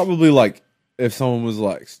 Probably like if someone was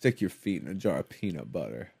like, stick your feet in a jar of peanut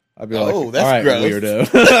butter. I'd be like, that's all right, gross.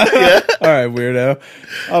 Weirdo. Yeah. All right, weirdo.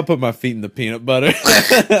 I'll put my feet in the peanut butter.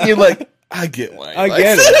 You're like, I get why. I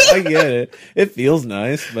get it. It feels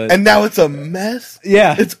nice, but and now it's a mess.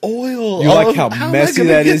 Yeah, it's oil. You like how messy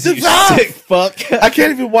that is, you sick fuck. I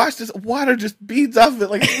can't even wash this. Water just beads off of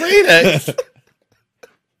it like 3 days.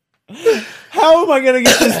 How am I gonna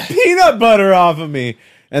get this peanut butter off of me?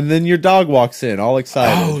 And then your dog walks in, all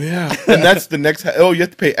excited. Oh yeah, and that's the next. Oh, you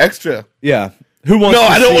have to pay extra. Yeah. Who wants? No,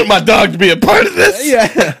 I don't want my dog to be a part of this.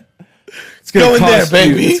 Yeah. It's gonna cost you,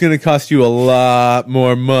 baby. It's going to cost you a lot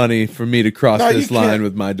more money for me to cross this line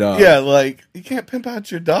with my dog. Yeah, like you can't pimp out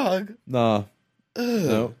your dog. Nah.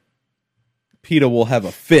 No. PETA will have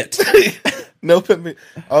a fit. No pimping.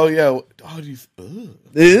 Oh yeah. Dogs.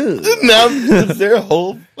 Now, is there a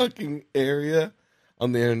whole fucking area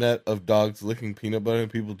on the internet of dogs licking peanut butter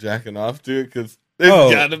and people jacking off to it? Because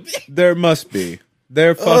there's gotta be. There must be.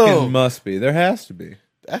 There fucking must be. There has to be.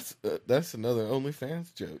 That's another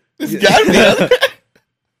OnlyFans joke. It's gotta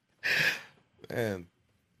be. Man.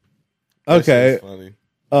 Okay. Funny.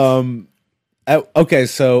 Okay.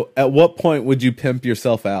 So, at what point would you pimp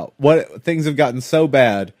yourself out? What things have gotten so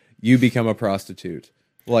bad you become a prostitute?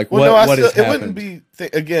 Like, what has happened? It wouldn't be...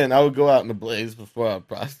 again, I would go out in a blaze before I would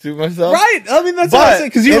prostitute myself. Right! I mean, that's what I said.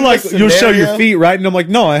 Because you were like, you'll show your feet, right? And I'm like,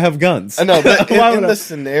 no, I have guns. I know, but in the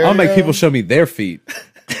scenario... I'll make people show me their feet.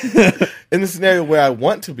 In the scenario where I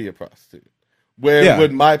want to be a prostitute, where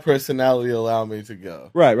would my personality allow me to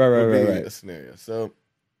go? Right. The scenario. So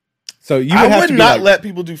you would I would not let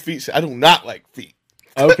people do feet shit. I do not like feet.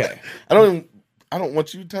 Okay. I don't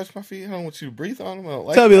want you to touch my feet. I don't want you to breathe on them. I don't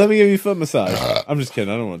like Toby, let me give you a foot massage. I'm just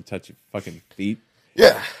kidding. I don't want to touch your fucking feet.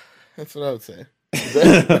 Yeah, that's what I would say.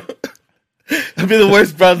 I'd be the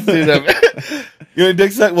worst prostitute ever. You want a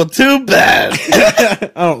dick suck? Well, too bad.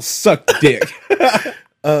 I don't suck dick.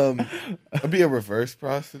 I'd be a reverse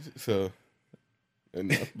prostitute. So,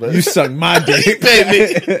 but you suck my dick. You pay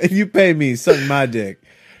me. You pay me. Suck my dick.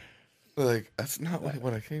 Like, that's not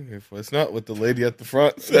what I came here for. It's not what the lady at the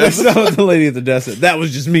front said. That's not what the lady at the desk said. That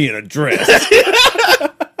was just me in a dress.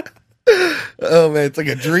 Oh, man, it's like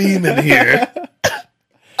a dream in here.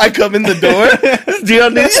 I come in the door.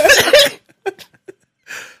 Dion, who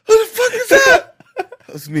the fuck is that?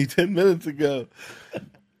 That was me 10 minutes ago.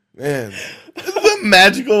 Man, the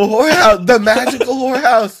magical whorehouse. The magical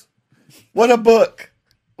whorehouse. What a book.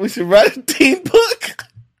 We should write a teen book.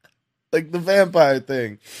 Like the vampire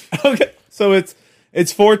thing. Okay, so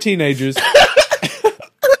it's 4 teenagers.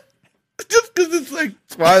 Just because it's like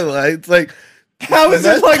Twilight. It's like, how is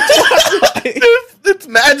it like Twilight? It's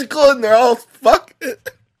magical and they're all fucking.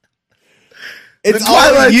 It's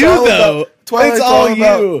all you, though. Twilight's all you.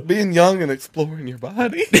 About being young and exploring your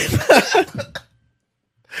body.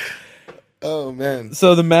 Oh, man.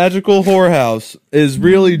 So the magical whorehouse is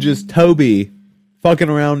really just Toby fucking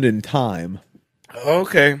around in time.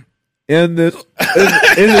 Okay. In this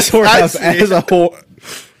whorehouse as a whore.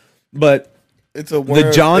 But it's a worm,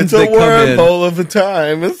 the Johns that come in. It's a wormhole of a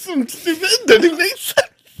time. It's some stupid. Doesn't even make sense.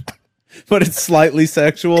 But it's slightly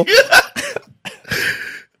sexual.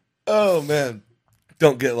 Oh, man.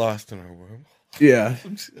 Don't get lost in our world. Yeah.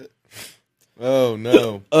 Oh,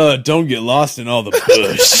 no. Don't get lost in all the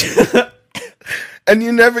bush. And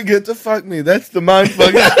you never get to fuck me. That's the mind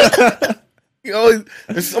fuck. You always,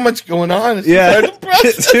 there's so much going on. It's hard to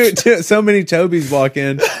process. So many Tobys walk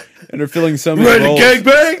in and are feeling so many ready to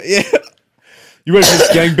gangbang? Yeah. You ready for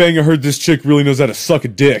this gangbang? I heard this chick really knows how to suck a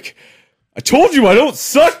dick. I told you I don't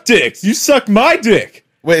suck dicks. You suck my dick.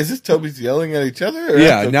 Wait, is this Toby's yelling at each other? Or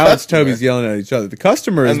yeah, now it's Toby's yelling at each other. The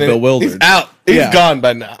customer is bewildered. He's out. He's gone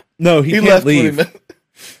by now. No, he can't left leave.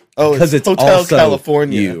 Oh, because it's Hotel also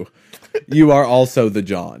California. You. You are also the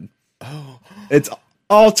John. Oh. It's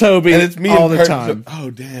all Toby and it's me all the time.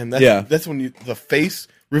 Oh, damn. That's when the face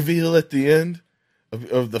reveal at the end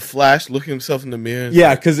of the Flash looking himself in the mirror.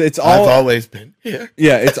 Yeah, because it's all... I've always been here.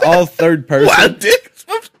 Yeah, it's all third person. Wow, dick.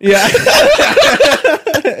 Yeah.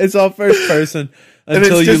 It's all first person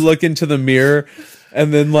until you look into the mirror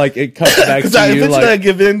and then like it cuts back to you. Eventually I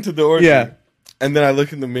give in to the order. Yeah. And then I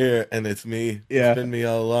look in the mirror and it's me. Yeah. It's been me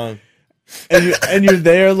all along. And you're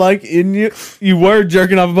there like you were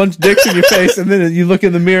jerking off a bunch of dicks in your face and then you look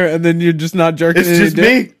in the mirror and then you're just not jerking. It's just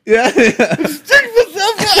me. Yeah. Jerking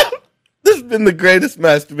myself out. This has been the greatest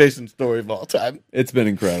masturbation story of all time. It's been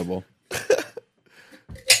incredible.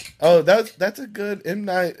 Oh, that's a good M.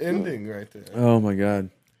 Night ending right there. Oh my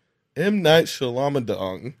god. M. Night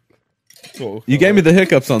Shyamalan. Oh, you gave me the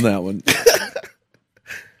hiccups on that one.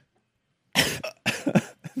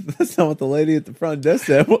 That's not what the lady at the front desk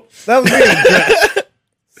said. Well, that was me.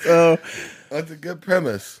 So that's a good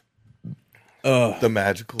premise. The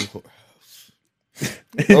magical whorehouse.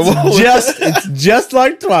 It's just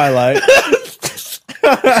like Twilight.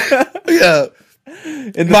 Yeah.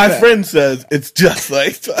 My friend says it's just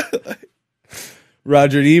like Twilight.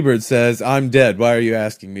 Roger Ebert says, "I'm dead. Why are you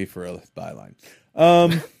asking me for a byline?"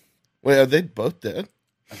 Wait, are they both dead?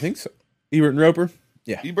 I think so. Ebert and Roper.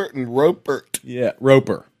 Yeah. Ebert and Roper. Yeah,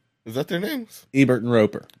 Roper. Is that their names? Ebert and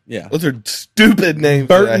Roper. Yeah. Those are stupid names.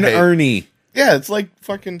 Bert and Ernie. Yeah, it's like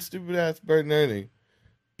fucking stupid ass Bert and Ernie.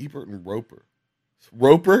 Ebert and Roper.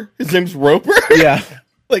 Roper? His name's Roper? Yeah.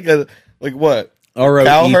 like what?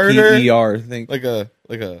 R-O-E-P-E-R, I think. Like a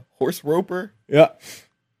horse roper? Yeah.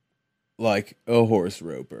 Like a horse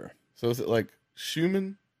roper. So is it like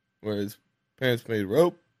Schumann, where his parents made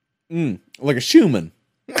rope? Like a Schumann.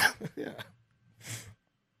 Yeah.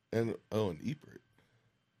 And Ebert.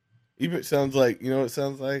 Ebert sounds like, you know what it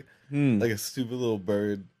sounds like? Like a stupid little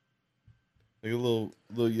bird. Like a little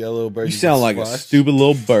yellow bird. You sound like a stupid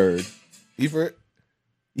little bird. Ebert?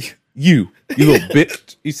 You little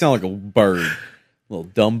bitch. You sound like a bird. Little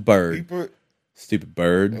dumb bird. Ebert. Stupid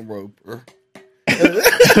bird. And Roper.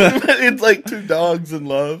 It's like two dogs in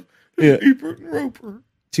love. Yeah. Ebert and Roper.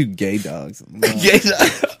 2 gay dogs. Gay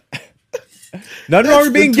dogs. Nothing wrong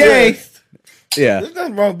with being gay. Yeah. There's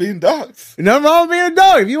nothing wrong with being dogs. Nothing wrong with being a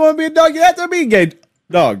dog. If you want to be a dog, you have to be a gay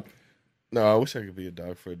dog. No, I wish I could be a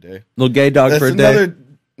dog for a day. Little gay dog for a day.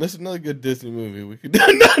 That's another good Disney movie we could do.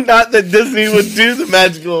 Not that Disney would do the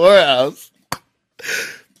Magical Whorehouse,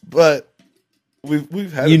 but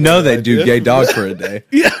we've had. You know they do gay dog for a day.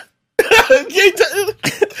 Yeah. Gay dog.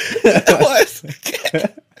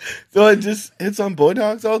 So it just hits on boy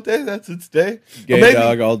dogs all day. That's its day. Gay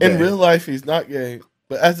dog all day. In real life, he's not gay.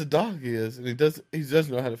 But as a dog, he is, and he does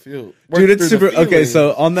know how to feel. Dude, it's super. Okay,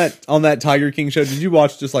 so on that Tiger King show, did you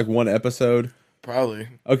watch just like one episode? Probably.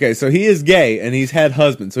 Okay, so he is gay and he's had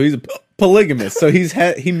husbands, so he's a polygamist. So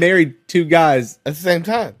he married 2 guys at the same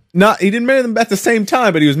time. He didn't marry them at the same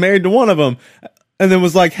time, but he was married to one of them, and then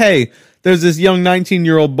was like, "Hey, there's this young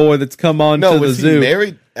 19-year-old boy that's come on to the zoo." He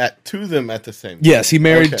married to them at the same time? Yes, he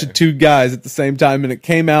married to 2 guys at the same time, and it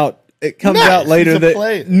comes out later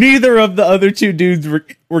that neither of the other 2 dudes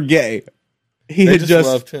were gay. They had just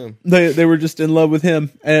loved him. They were just in love with him,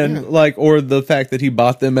 and or the fact that he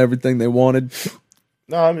bought them everything they wanted.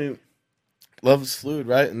 No, I mean, love is fluid,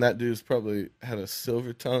 right? And that dude's probably had a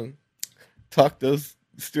silver tongue. Talk those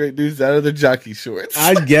straight dudes out of their jockey shorts.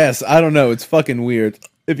 I guess. I don't know. It's fucking weird.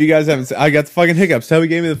 If you guys haven't seen, I got the fucking hiccups. Toby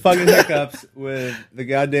gave me the fucking hiccups with the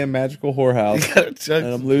goddamn Magical Whorehouse, and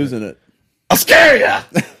I'm losing it. I'll scare ya!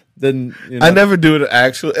 Then I never do it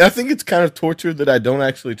actually. I think it's kind of torture that I don't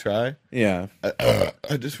actually try. Yeah,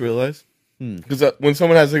 I just realized because when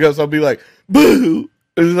someone has hiccups, I'll be like, "Boo!"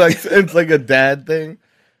 It's like a dad thing.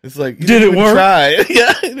 It's like, did it work? Try.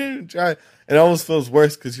 Yeah, I didn't even try. And it almost feels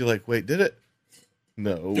worse because you're like, wait, did it?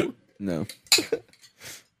 No.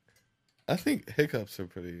 I think hiccups are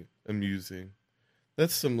pretty amusing.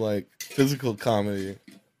 That's some like physical comedy.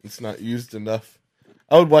 It's not used enough.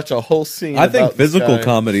 I would watch a whole scene. I think physical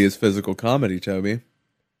comedy is physical comedy, Toby.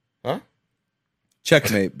 Huh?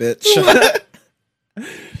 Checkmate, bitch.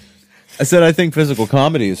 I said I think physical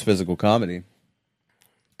comedy is physical comedy.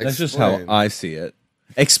 That's just how I see it.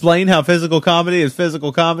 Explain how physical comedy is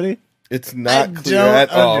physical comedy? It's not clear at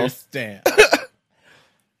all. I don't understand.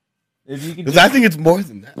 Because I think it's more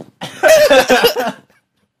than that.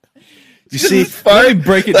 You see, let me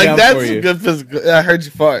break it down for you. Good physical. I heard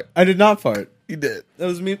you fart. I did not fart. You did. That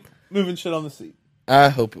was me moving shit on the seat. I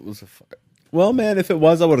hope it was a fart. Well, man, if it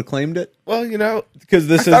was, I would have claimed it. Well, because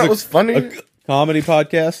this was funny. A comedy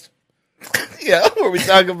podcast. Yeah, where we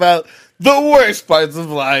talk about the worst parts of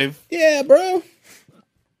life. Yeah, bro.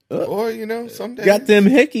 Or, some days. Got them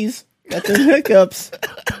hickeys. Got them hiccups.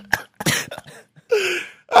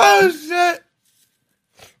 Oh, shit.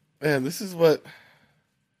 Man, this is what...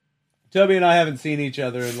 Toby and I haven't seen each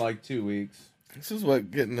other in like 2 weeks. This is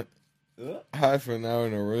what getting high for an hour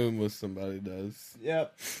in a room with somebody does.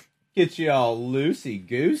 Yep. Get you all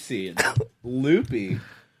loosey-goosey and loopy.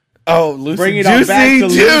 Oh, loosey Bring it on back to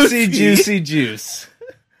loosey juicy juice.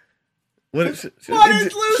 Shouldn't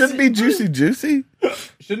it be juicy juicy?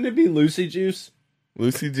 Shouldn't it be loosey juice?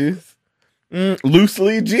 Loosey juice?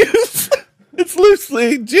 Loosely juice? It's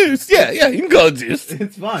loosely juice. Yeah, you can call it juice.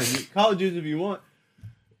 It's fine. Call it juice if you want.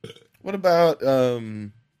 What about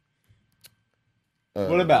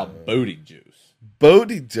booty juice?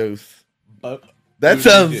 Booty juice. That booty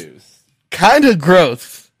sounds kind of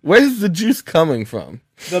gross. Where's the juice coming from?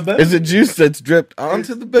 Is it juice that's dripped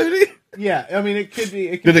onto the booty? Yeah, I mean it could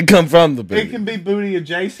be. Did it come from the booty? It can be booty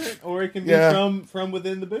adjacent, or it can be from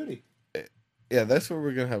within the booty. Yeah, that's where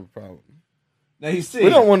we're gonna have a problem. Now you see, we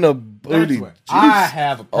don't want no booty juice. I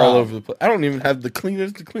have a problem all over the place. I don't even have the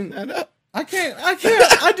cleaners to clean that up. I can't.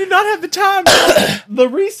 I do not have the time, the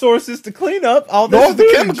resources to clean up all the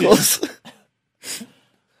chemicals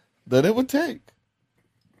that it would take.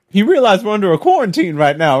 You realize we're under a quarantine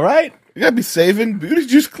right now, right? You gotta be saving booty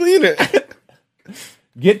juice cleaner.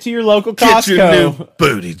 Get to your local Costco. Get your new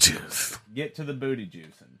booty juice. Get to the booty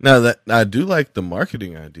juice. Now that I do like the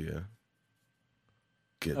marketing idea.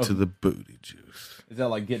 Get to the booty juice. Is that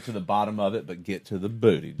like get to the bottom of it, but get to the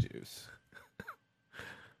booty juice?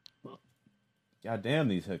 God damn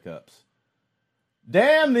these hiccups.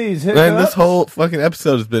 Damn these hiccups. Man, this whole fucking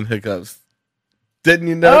episode has been hiccups. Didn't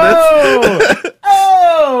you know this?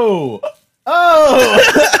 Oh!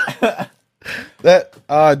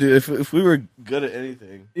 Dude, if we were good at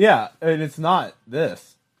anything. Yeah, and it's not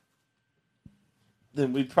this.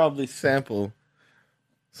 Then we'd probably sample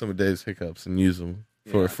some of Dave's hiccups and use them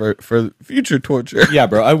for future torture. Yeah,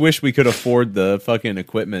 bro, I wish we could afford the fucking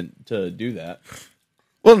equipment to do that.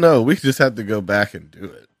 Well, no, we just have to go back and do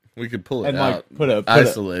it. We could pull it out,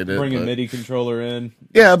 isolate it. Bring a MIDI controller in.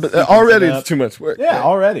 Yeah, but already it's too much work. Yeah,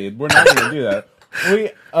 already. We're not going to do that.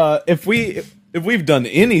 if we've done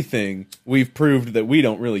anything, we've proved that we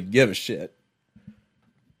don't really give a shit.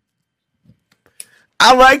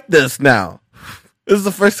 I like this now. This is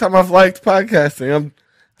the first time I've liked podcasting.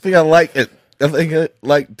 I think I like it. I think I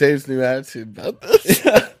like Dave's new attitude about this.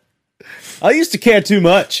 I used to care too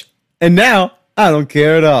much, and now I don't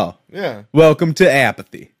care at all. Yeah. Welcome to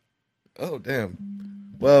apathy. Oh, damn.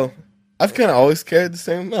 Well, I've kind of always cared the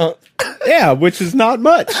same amount. Yeah, which is not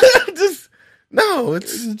much. It's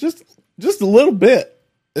just a little bit.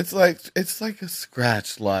 It's like a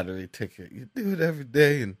scratch lottery ticket. You do it every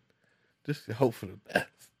day and just hope for the best.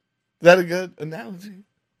 Is that a good analogy?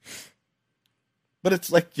 But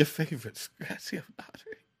it's like your favorite scratchy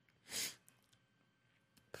lottery.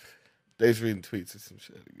 Dave's reading tweets or some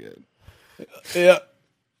shit again. Yeah.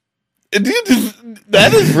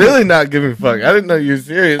 That is really not giving a fuck. I didn't know you were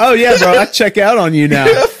serious. Oh, yeah, bro. I check out on you now.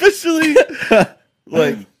 You're officially.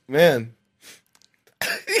 Like, man.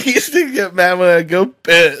 You used to get mad when I go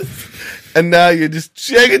piss. And now you're just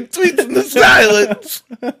checking tweets in the silence.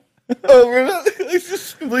 Over and over. It's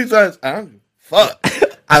just complete silence. I don't give a fuck.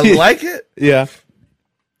 I like it. Yeah.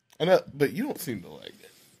 I know, but you don't seem to like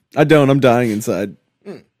it. I don't. I'm dying inside.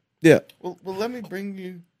 Yeah. Well, let me bring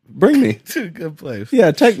you. Bring me to a good place.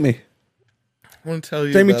 Yeah, take me. I want to tell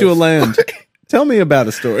you. Take me to a land. Tell me about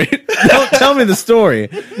a story. Don't tell me the story.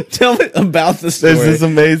 Tell me about the story. There's this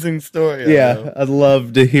amazing story. Yeah, I'd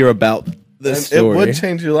love to hear about this story. It would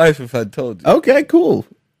change your life if I told you. Okay, cool.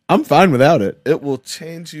 I'm fine without it. It will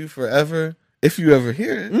change you forever if you ever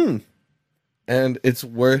hear it. And it's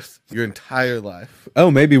worth your entire life.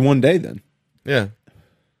 Oh, maybe one day then. Yeah.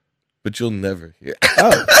 But you'll never hear it.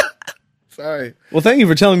 Oh. Sorry. Well, thank you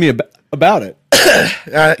for telling me about it.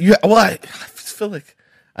 I feel like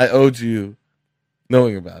I owed you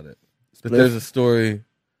knowing about it. But there's a story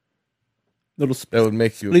that would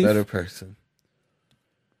make you a better person.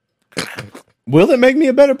 Will it make me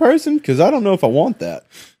a better person? Because I don't know if I want that.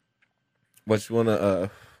 What you wanna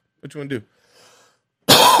do?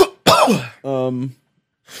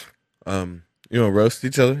 You wanna roast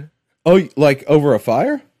each other? Oh, like over a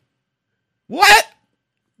fire? What?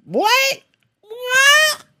 Why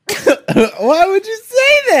would you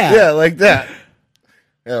say that? Yeah, like that.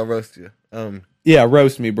 Yeah, I'll roast you. Yeah,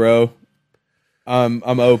 roast me, bro. I'm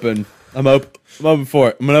open. I'm open for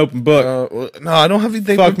it. I'm an open book. No, I don't have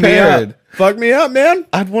anything prepared. Fuck me up, man.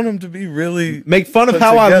 I'd want him to be really make fun of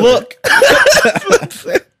how I look.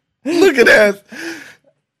 Look at that.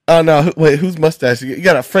 Oh no! Wait, whose mustache? You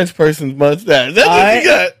got a French person's mustache. That's what you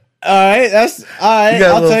got. All right, that's all right.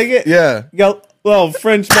 I'll take it. Yeah, you got a little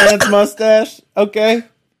French man's mustache. Okay.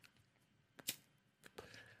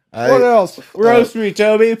 What else? Roast me,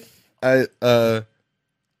 Toby. I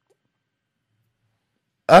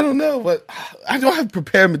don't know, but I don't have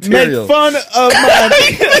prepared material. Make fun of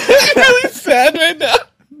my. You're really sad right now.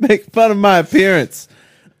 Make fun of my appearance.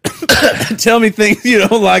 Tell me things you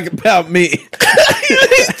don't like about me.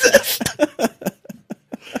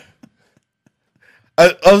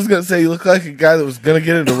 I was gonna say you look like a guy that was gonna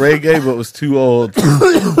get into reggae but was too old.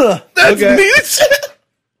 That's me.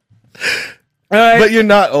 Right. But you're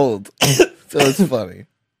not old, so it's funny.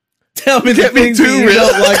 Tell me the things you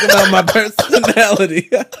don't like about my personality.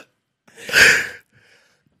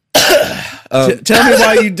 Tell me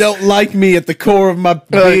why you don't like me at the core of my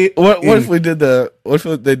being. What if we did what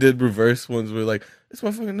if they did reverse ones where like, this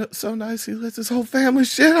motherfucker so nice he lets his whole family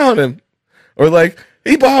shit on him, or like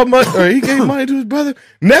he borrowed money or he gave money to his brother,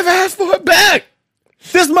 never asked for it back.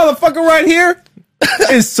 This motherfucker right here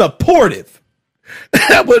is supportive.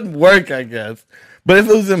 That wouldn't work, I guess. But if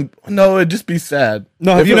it was it'd just be sad.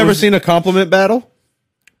 No, have you never seen a compliment battle?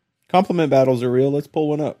 Compliment battles are real. Let's pull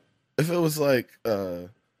one up. If it was like, no,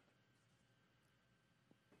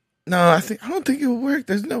 I don't think it would work.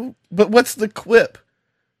 There's no. But what's the quip?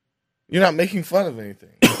 You're not making fun of anything.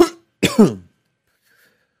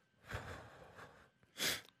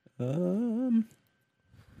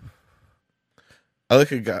 I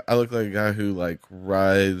look like a guy who like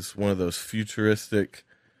rides one of those futuristic,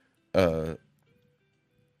 little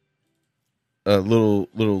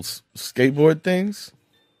skateboard things,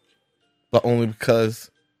 but only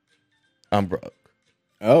because I'm broke.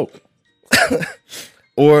 Oh.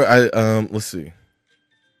 Or let's see.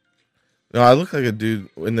 No, I look like a dude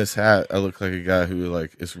in this hat. I look like a guy who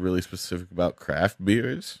like is really specific about craft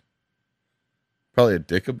beers. Probably a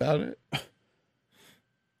dick about it.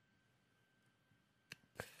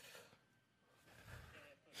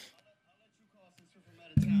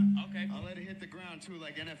 Okay. I'll let it hit the ground too,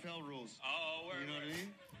 like NFL rules. Oh, word. You know what I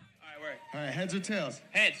mean? All right, word. All right, heads or tails?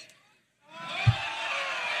 Heads.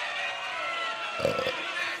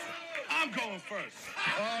 I'm going first.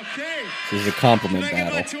 Okay. This is a compliment battle. Can I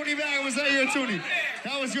battle. get my toonie back? Was that your toonie?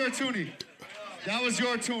 That was your toonie. That was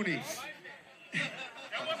your toonie.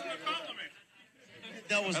 That wasn't a compliment.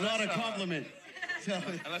 That was not a compliment.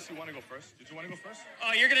 Unless you want to go first. Did you want to go first?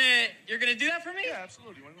 Oh, you're gonna do that for me? Yeah,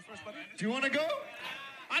 absolutely. You want to go first, buddy? Do you want to go?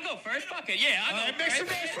 I'll go first. Fuck it. Yeah, I'll go Make first. some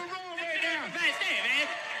noise for Roll right now.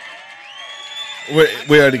 Man.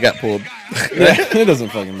 We already got pulled. It doesn't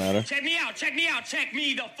fucking matter. Check me out. Check me out. Check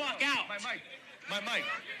me the fuck out. My mic.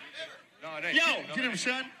 No, it ain't. Yo, Get him,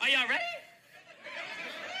 son. are y'all ready?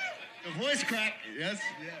 The voice crack. Yes.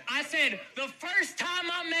 Yeah. I said, the first time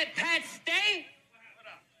I met Pat Stay,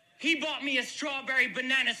 he bought me a strawberry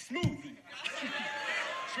banana smoothie.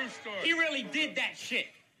 True story. He really did that shit.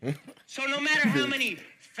 So no matter how many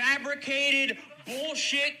fabricated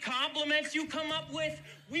bullshit compliments you come up with,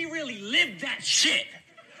 we really lived that shit.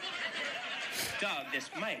 Dog, this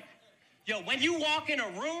mic. Yo, when you walk in a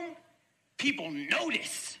room, people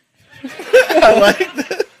notice. I like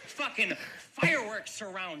that. Fucking fireworks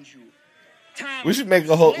surround you. We should make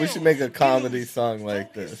a comedy song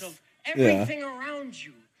like this. Everything around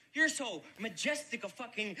you. You're so majestic a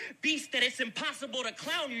fucking beast that it's impossible to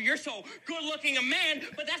clown you. You're so good looking a man,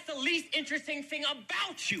 but that's the least interesting thing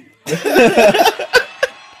about you.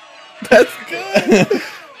 That's good.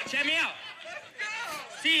 Check me out.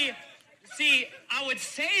 See, I would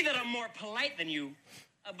say that I'm more polite than you,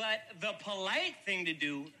 but the polite thing to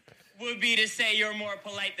do would be to say you're more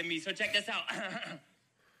polite than me. So check this out.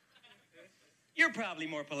 You're probably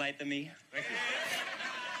more polite than me. Thank you.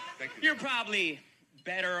 Thank you. You're probably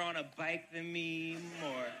better on a bike than me,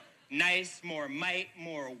 more nice, more might,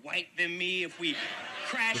 more white than me. If we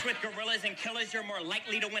crash with gorillas and killers, you're more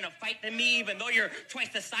likely to win a fight than me. Even though you're twice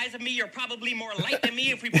the size of me, you're probably more light than me.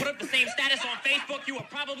 If we put up the same status on Facebook, you will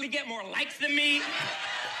probably get more likes than me.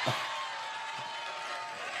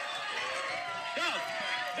 Dog.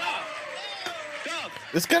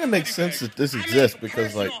 This kind of makes sense that this exists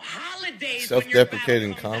because, like,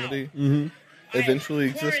 self-deprecating comedy eventually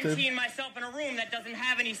existed. I quarantine myself in a room that doesn't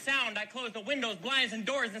have any sound. I close the windows, blinds, and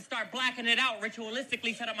doors and start blacking it out.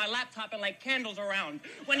 Ritualistically set up my laptop and light candles around.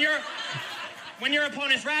 When your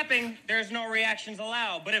opponent's rapping, there's no reactions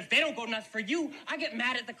allowed. But if they don't go nuts for you, I get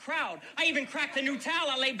mad at the crowd. I even cracked the new towel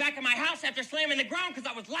I laid back in my house after slamming the ground because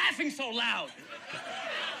I was laughing so loud.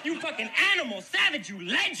 You fucking animal, savage, you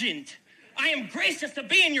legend. I am gracious to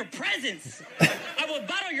be in your presence. I will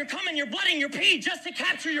bottle your cum and your blood and your pee just to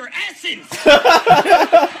capture your essence. Bro,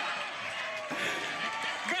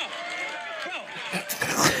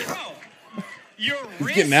 your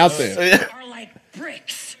wrists getting out there. are like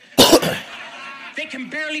bricks. They can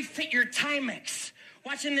barely fit your Timex.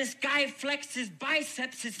 Watching this guy flex his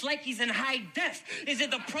biceps, it's like he's in high def. Is it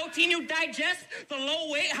the protein you digest? The low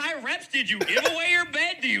weight, high reps? Did you give away your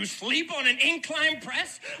bed? Do you sleep on an incline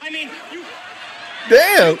press? I mean, you...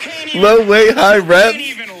 Damn! You low weight, high reps?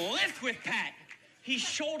 You can't even lift with Pat. He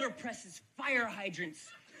shoulder presses fire hydrants.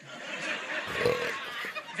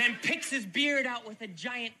 Then picks his beard out with a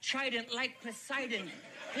giant trident like Poseidon.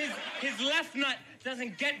 His left nut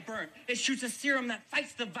doesn't get burnt. It shoots a serum that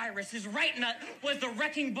fights the virus. His right nut was the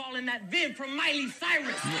wrecking ball in that vid from Miley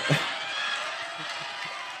Cyrus.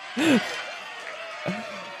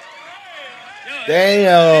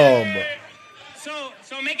 Damn.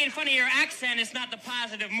 So making fun of your accent is not the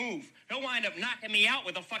positive move. He'll wind up knocking me out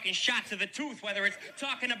with a fucking shot to the tooth. Whether it's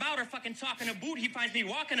talking about or fucking talking a boot, he finds me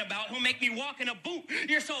walking about. He'll make me walk in a boot.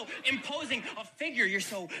 You're so imposing a figure. You're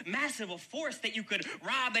so massive a force that you could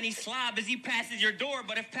rob any slob as he passes your door.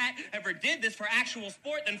 But if Pat ever did this for actual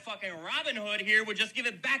sport, then fucking Robin Hood here would just give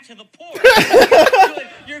it back to the poor.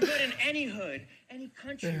 You're good in any hood, any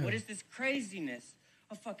country. What is this craziness?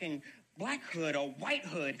 A fucking black hood, a white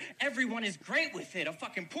hood, everyone is great with it. A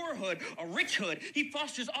fucking poor hood, a rich hood. He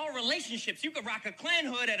fosters all relationships. You could rock a Klan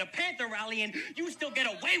hood at a Panther rally and you still get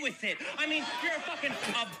away with it. I mean, you're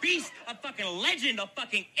a beast, a fucking legend, a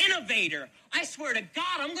fucking innovator. I swear to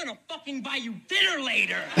God, I'm gonna fucking buy you dinner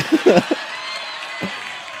later.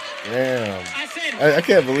 Damn. I said, I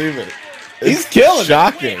can't believe it. He's killing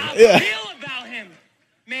shocking. I feel about him.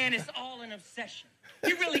 Man, it's all an obsession.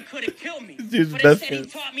 He really could have killed me. Dude's But best instead, he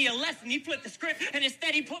friend. taught me a lesson. He flipped the script, and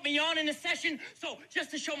instead, he put me on in a session. So, just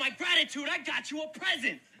to show my gratitude, I got you a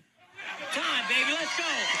present. Time, baby, let's go.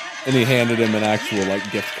 And he handed him an actual, like,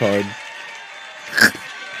 gift card. Thank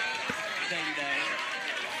you, Daddy.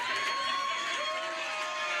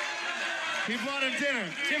 He bought him dinner.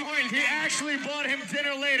 Tim Hortons. He actually bought him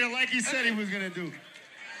dinner later, like he said he was gonna do.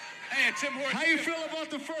 Hey, Tim Hortons. How you feel about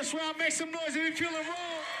the first round? Make some noise if you feeling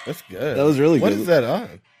wrong. That's good. That was really What good. is that on? Wish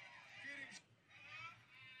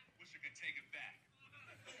I could take it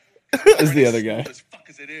back. is the other guy. As fuck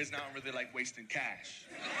as it is, now I'm really like wasting cash.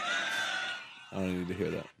 I don't need to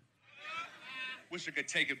hear that. Wish I could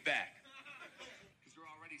take it back. Because you're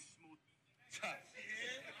already smooth.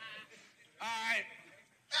 All right.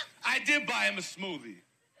 I did buy him a smoothie.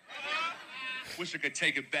 Wish I could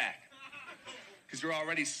take it back. Because you're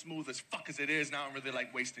already smooth as fuck as it is, now I'm really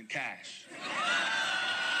like wasting cash.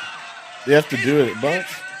 You have to do it, but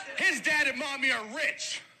His dad and mommy are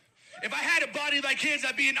rich. If I had a body like his,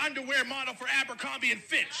 I'd be an underwear model for Abercrombie and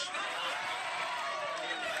Fitch.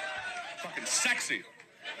 Fucking sexy.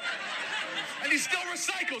 And he still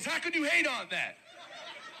recycles. How could you hate on that?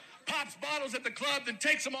 Pops bottles at the club, then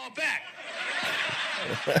takes them all back.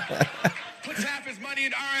 Puts half his money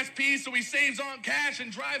in RSP so he saves on cash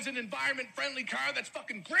and drives an environment-friendly car that's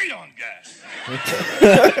fucking great on gas.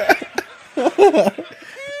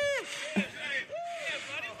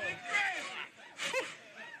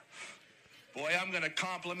 Boy, I'm gonna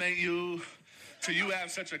compliment you till you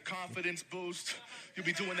have such a confidence boost. You'll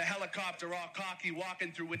be doing the helicopter all cocky,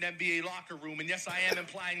 walking through an NBA locker room. And yes, I am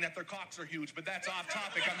implying that their cocks are huge, but that's off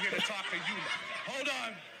topic. I'm here to talk to you. Hold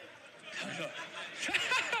on.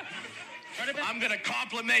 I'm gonna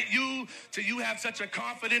compliment you till you have such a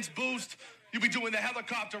confidence boost. You'll be doing the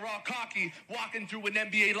helicopter all cocky, walking through an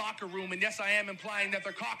NBA locker room. And yes, I am implying that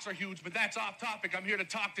their cocks are huge, but that's off topic. I'm here to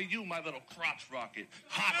talk to you, my little crotch rocket,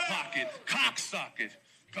 hot pocket, cock socket.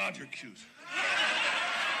 God, you're cute.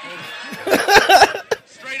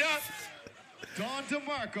 Straight up. Don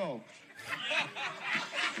DeMarco.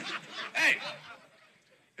 Hey,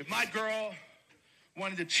 if my girl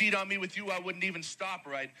wanted to cheat on me with you, I wouldn't even stop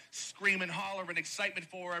her. I'd scream and holler in excitement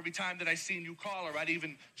for her every time that I seen you call her. I'd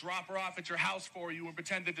even drop her off at your house for you and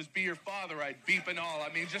pretend to just be your father. I'd beep and all. I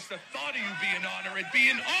mean, just the thought of you being on her, it'd be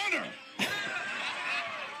an honor.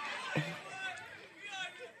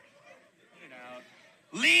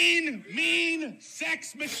 Lean, mean,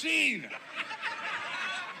 sex machine.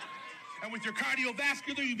 And with your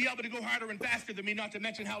cardiovascular, you'd be able to go harder and faster than me, not to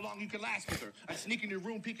mention how long you can last with her. I'd sneak in your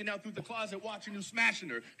room, peeking out through the closet, watching you smashing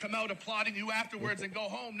her. Come out applauding you afterwards and go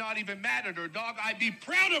home not even mad at her. Dog, I'd be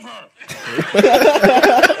proud of her.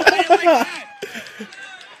 How do you like that?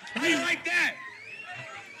 How do you like that?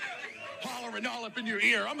 Hollering all up in your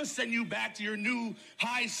ear. I'm going to send you back to your new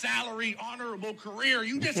high salary, honorable career.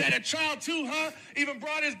 You just had a child too, huh? Even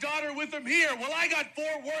brought his daughter with him here. Well, I got 4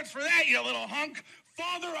 words for that, you little hunk.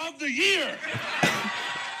 Father of the Year.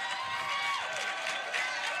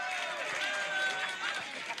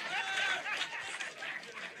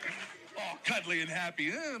 Oh, cuddly and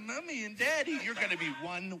happy. Mommy and Daddy, you're going to be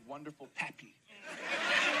one wonderful pappy.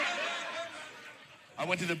 I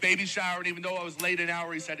went to the baby shower, and even though I was late an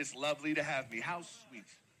hour, he said, it's lovely to have me. How sweet.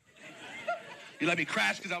 He let me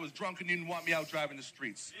crash because I was drunk and didn't want me out driving the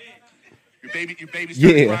streets. Your baby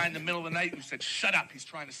started crying in the middle of the night, and you said, shut up, he's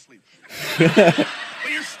trying to sleep. But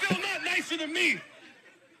you're still not nicer than me.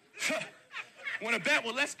 Want to bet?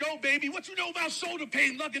 Well, let's go, baby. What you know about shoulder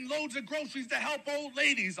pain, lugging loads of groceries to help old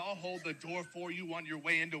ladies? I'll hold the door for you on your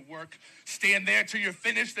way into work. Stand there till you're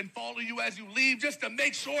finished and follow you as you leave just to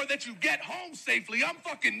make sure that you get home safely. I'm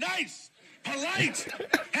fucking nice. Polite.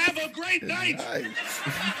 Have a great night. Nice.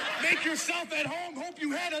 Make yourself at home. Hope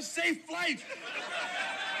you had a safe flight.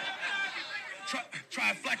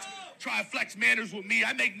 Try flex manners with me.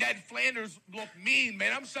 I make Ned Flanders look mean,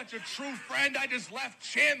 man. I'm such a true friend. I just left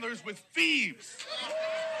Chandler's with thieves.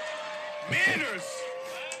 Manners.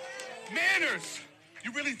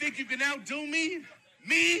 You really think you can outdo me?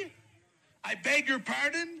 Me? I beg your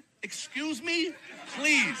pardon? Excuse me?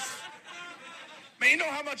 Please. Man, you know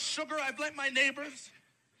how much sugar I've lent my neighbors?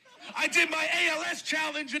 I did my ALS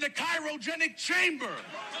challenge in a cryogenic chamber.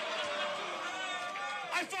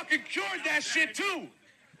 I fucking cured that shit, too.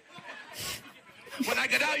 When I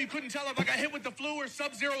got out, you couldn't tell if I got hit with the flu or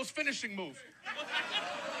Sub-Zero's finishing move.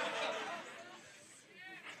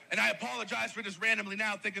 And I apologize for this randomly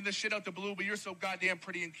now, thinking this shit out the blue, but you're so goddamn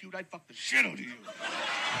pretty and cute, I'd fuck the shit out of you.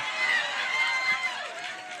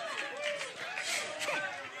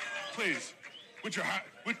 Please, with your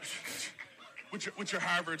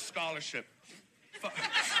Harvard scholarship.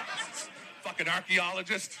 Fucking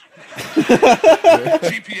archaeologist.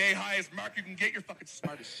 GPA highest mark you can get. You're fucking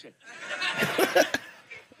smart as shit.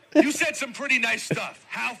 You said some pretty nice stuff.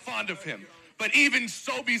 How fond of him. But even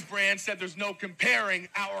Sobeys brand said there's no comparing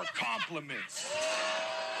our compliments.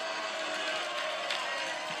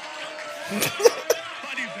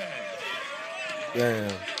 Buddy bag.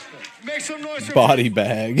 Damn. Make some noise for Body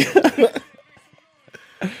bag.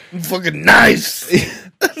 I'm fucking nice.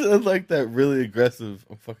 I like that really aggressive.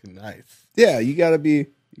 I'm fucking nice. Yeah, you gotta be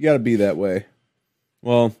that way.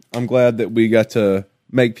 Well, I'm glad that we got to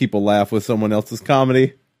make people laugh with someone else's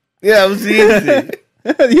comedy. Yeah, it was easy.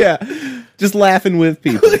 Yeah, just laughing with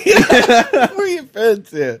people. We're your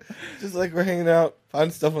friends here. Just like we're hanging out,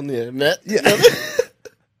 find stuff on the internet. Yeah.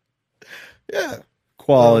 Yeah.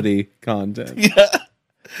 Quality content. Yeah.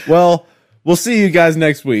 Well, we'll see you guys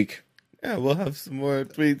next week. Yeah, we'll have some more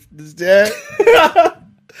tweets this day.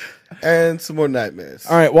 And some more nightmares.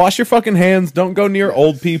 All right, wash your fucking hands. Don't go near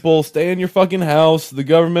old people. Stay in your fucking house. The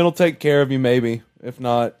government will take care of you, maybe. If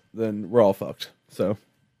not, then we're all fucked. So,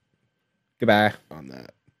 goodbye. On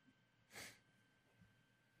that.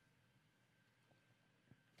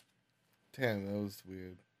 Damn, that was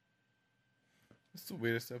weird. That's the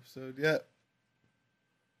weirdest episode yet.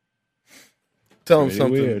 Tell him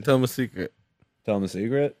something. Weird. Tell him a secret. Tell him a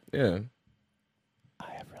secret? Yeah.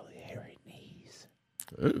 I have really hairy knees.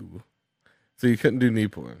 Ooh. So you couldn't do knee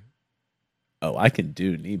porn? Oh, I can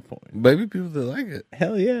do knee porn. Maybe people that like it.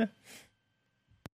 Hell yeah.